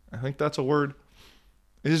contradictory, I think that's a word,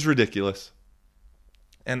 is ridiculous.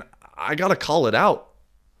 And I got to call it out.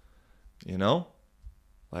 You know?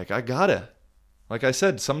 Like, I gotta. Like I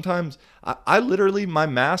said, sometimes I literally, my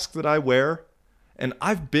mask that I wear, and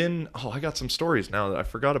I got some stories now that I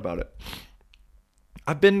forgot about it.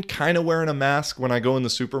 I've been kind of wearing a mask when I go in the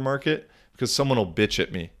supermarket because someone will bitch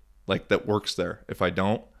at me, like that works there, if I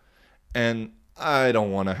don't. And I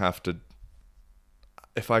don't want to have to.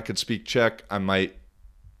 If I could speak Czech, I might.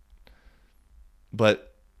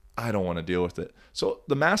 But I don't want to deal with it. So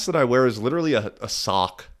the mask that I wear is literally a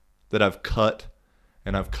sock that I've cut,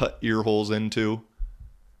 and I've cut ear holes into.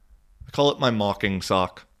 I call it my mocking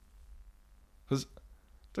sock. Because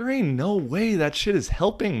there ain't no way that shit is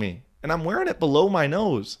helping me. And I'm wearing it below my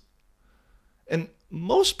nose. And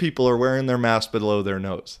most people are wearing their mask below their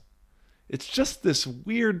nose. It's just this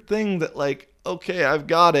weird thing that, like, okay, I've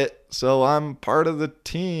got it, so I'm part of the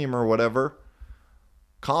team or whatever.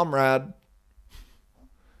 Comrade.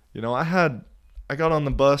 You know, I got on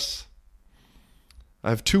the bus. I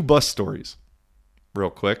have 2 bus stories, real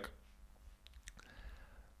quick.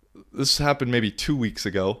 This happened maybe 2 weeks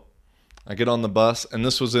ago. I get on the bus, and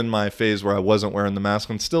this was in my phase where I wasn't wearing the mask,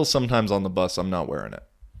 and still sometimes on the bus I'm not wearing it.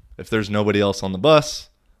 If there's nobody else on the bus,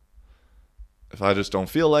 if I just don't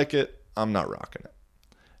feel like it, I'm not rocking it.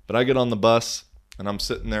 But I get on the bus, and I'm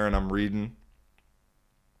sitting there, and I'm reading,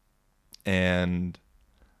 and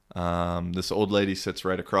this old lady sits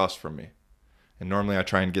right across from me. And normally I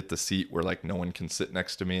try and get the seat where, like, no one can sit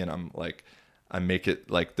next to me, and I'm like, I make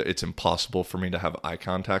it like it's impossible for me to have eye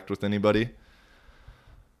contact with anybody.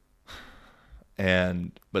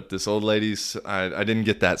 But this old lady's, I didn't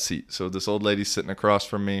get that seat. So this old lady's sitting across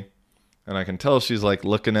from me, and I can tell she's like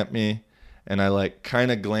looking at me, and I like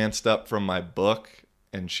kind of glanced up from my book,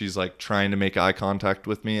 and she's like trying to make eye contact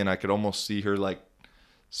with me, and I could almost see her like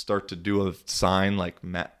start to do a sign like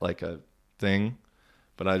a thing,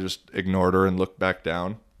 but I just ignored her and looked back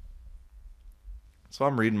down. So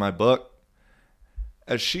I'm reading my book.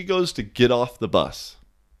 As she goes to get off the bus,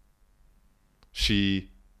 she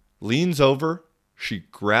leans over, she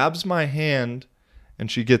grabs my hand,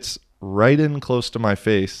 and she gets right in close to my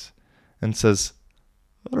face and says,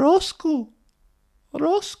 Rosku,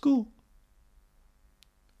 Rosku,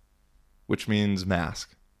 which means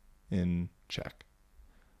mask in Czech.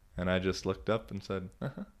 And I just looked up and said,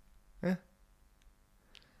 yeah.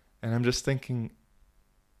 And I'm just thinking,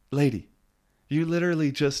 lady, you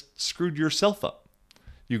literally just screwed yourself up.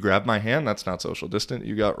 You grabbed my hand, that's not social distance.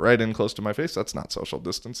 You got right in close to my face, that's not social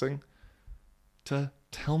distancing. To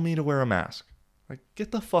tell me to wear a mask. Like,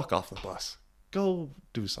 get the fuck off the bus. Go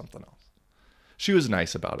do something else. She was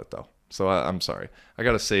nice about it, though. So I'm sorry. I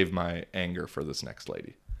got to save my anger for this next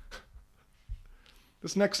lady.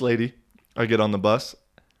 This next lady, I get on the bus.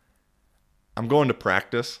 I'm going to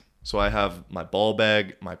practice. So I have my ball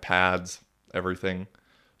bag, my pads, everything.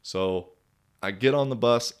 So I get on the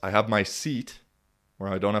bus. I have my seat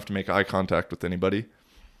where I don't have to make eye contact with anybody.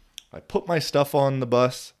 I put my stuff on the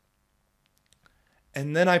bus,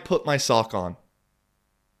 and then I put my sock on.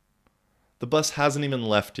 The bus hasn't even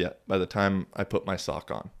left yet by the time I put my sock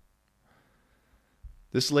on.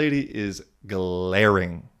 This lady is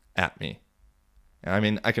glaring at me. I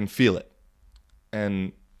mean, I can feel it.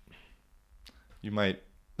 And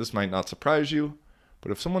this might not surprise you,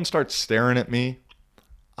 but if someone starts staring at me,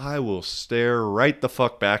 I will stare right the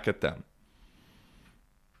fuck back at them.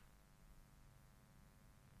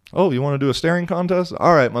 Oh, you want to do a staring contest?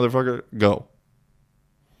 All right, motherfucker, go.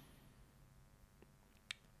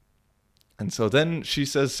 And so then she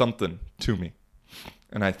says something to me.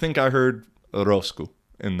 And I think I heard Rosku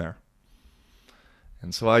in there.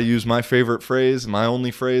 And so I use my favorite phrase, my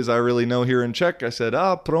only phrase I really know here in Czech. I said,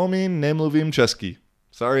 promiň, nemluvím česky.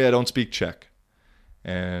 Sorry, I don't speak Czech.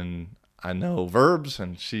 And I know verbs,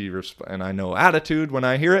 and and I know attitude when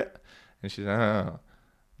I hear it. And she said,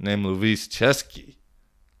 nemluvíš česky.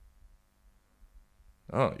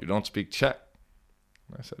 Oh, you don't speak Czech?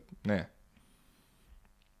 I said, nah.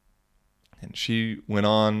 And she went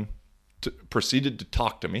on, proceeded to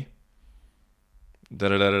talk to me.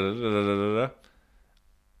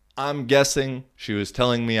 I'm guessing she was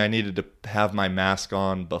telling me I needed to have my mask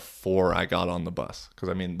on before I got on the bus. Because,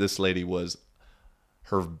 I mean, this lady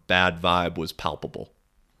her bad vibe was palpable.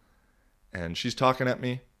 And she's talking at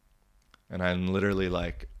me, and I'm literally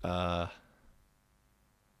like,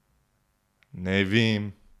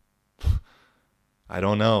 Nevím. I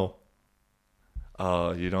don't know.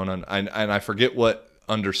 You don't and I forget what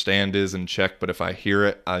understand is in Czech, but if I hear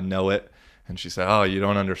it, I know it. And she said, you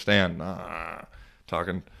don't understand.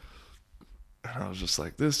 Talking. And I was just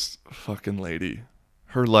like, this fucking lady,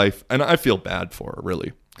 her life, and I feel bad for her,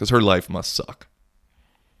 really, because her life must suck.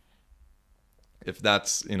 If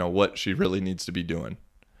that's, what she really needs to be doing.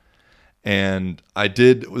 And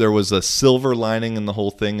there was a silver lining in the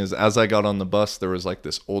whole thing is as I got on the bus, there was like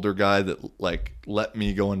this older guy that like let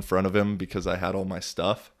me go in front of him because I had all my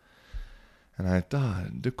stuff. And I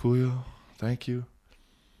thought, Dekuyo, thank you.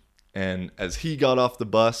 And as he got off the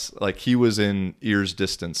bus, like he was in ear's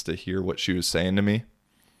distance to hear what she was saying to me.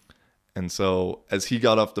 And so as he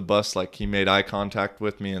got off the bus, like he made eye contact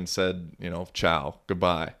with me and said, ciao,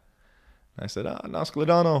 goodbye. And I said, nas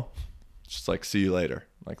gledano. Just like, see you later.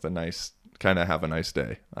 Like the nice, kind of have a nice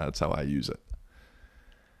day. That's how I use it.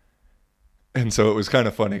 And so it was kind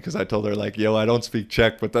of funny because I told her like, yo, I don't speak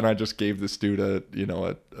Czech, but then I just gave this dude a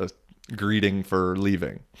greeting for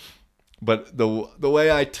leaving. But the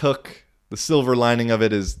way I took the silver lining of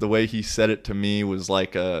it is the way he said it to me was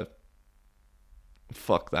like a,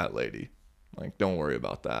 fuck that lady. Like, don't worry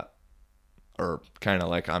about that. Or kind of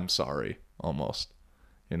like, I'm sorry, almost.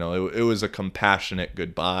 It was a compassionate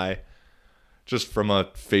goodbye. Just from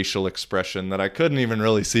a facial expression that I couldn't even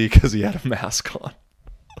really see because he had a mask on.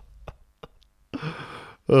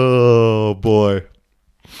 Oh, boy.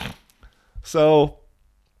 So,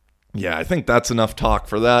 yeah, I think that's enough talk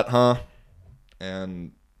for that, huh?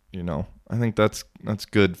 And, I think that's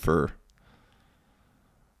good for...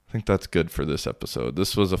 I think that's good for this episode.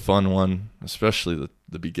 This was a fun one, especially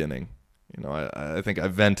the beginning. I think I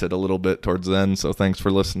vented a little bit towards the end, so thanks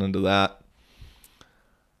for listening to that.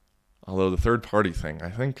 Although the third-party thing, I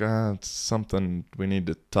think it's something we need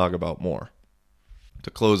to talk about more. To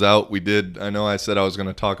close out, I know I said I was going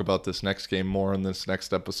to talk about this next game more in this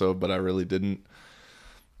next episode, but I really didn't.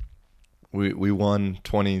 We won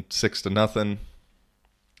 26-0.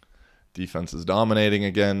 Defense is dominating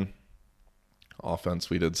again. Offense,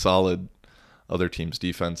 we did solid. Other team's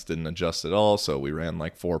defense didn't adjust at all, so we ran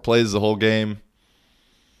like 4 plays the whole game.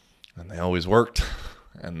 And they always worked.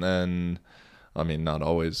 And then, not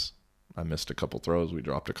always. I missed a couple throws. We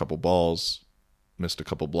dropped a couple balls. Missed a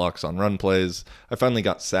couple blocks on run plays. I finally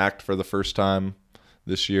got sacked for the first time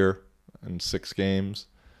this year in 6 games.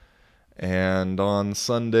 And on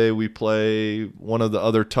Sunday, we play one of the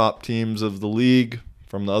other top teams of the league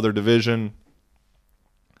from the other division.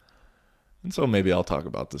 And so maybe I'll talk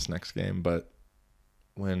about this next game. But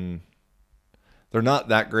when they're not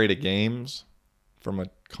that great at games from a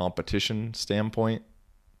competition standpoint,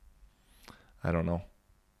 I don't know.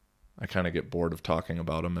 I kind of get bored of talking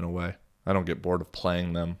about them in a way. I don't get bored of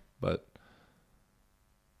playing them, but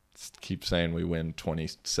keep saying we win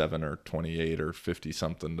 27 or 28 or 50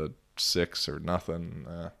 something to 6 or nothing.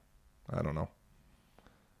 I don't know.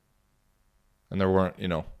 And there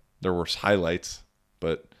were highlights,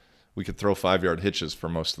 but we could throw 5-yard hitches for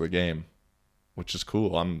most of the game, which is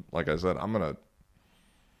cool. Like I said,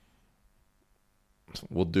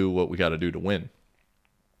 we'll do what we got to do to win.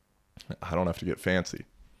 I don't have to get fancy.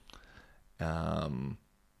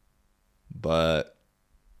 But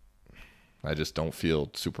I just don't feel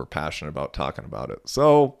super passionate about talking about it.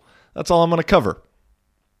 So that's all I'm going to cover.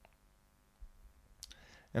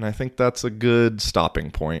 And I think that's a good stopping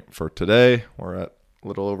point for today. We're at a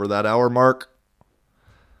little over that hour mark.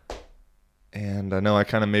 And I know I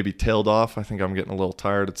kind of maybe tailed off. I think I'm getting a little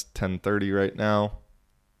tired. It's 10:30 right now.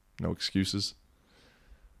 No excuses.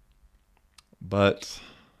 But,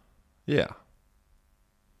 yeah.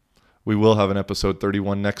 We will have an episode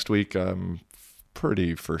 31 next week. I'm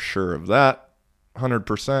pretty for sure of that. 100%,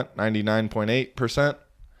 99.8%.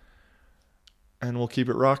 And we'll keep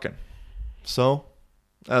it rocking. So,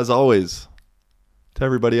 as always, to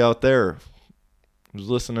everybody out there who's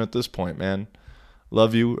listening at this point, man,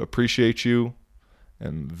 love you, appreciate you,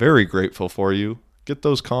 and very grateful for you. Get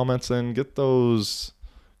those comments in, get those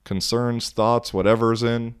concerns, thoughts, whatever's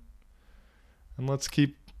in, and let's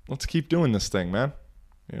keep doing this thing, man.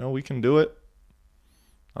 We can do it.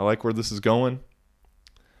 I like where this is going.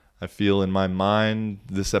 I feel in my mind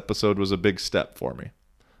this episode was a big step for me.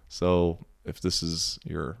 So if this is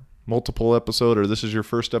your multiple episode or this is your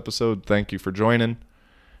first episode, thank you for joining.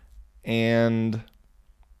 And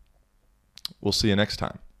we'll see you next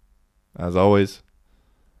time. As always,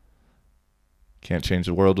 can't change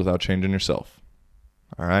the world without changing yourself.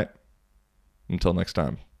 All right? Until next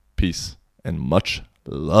time, peace and much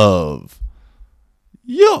love.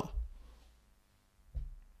 Yeah.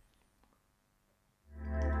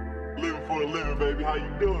 Living for a living, baby. How you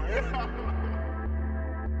doing?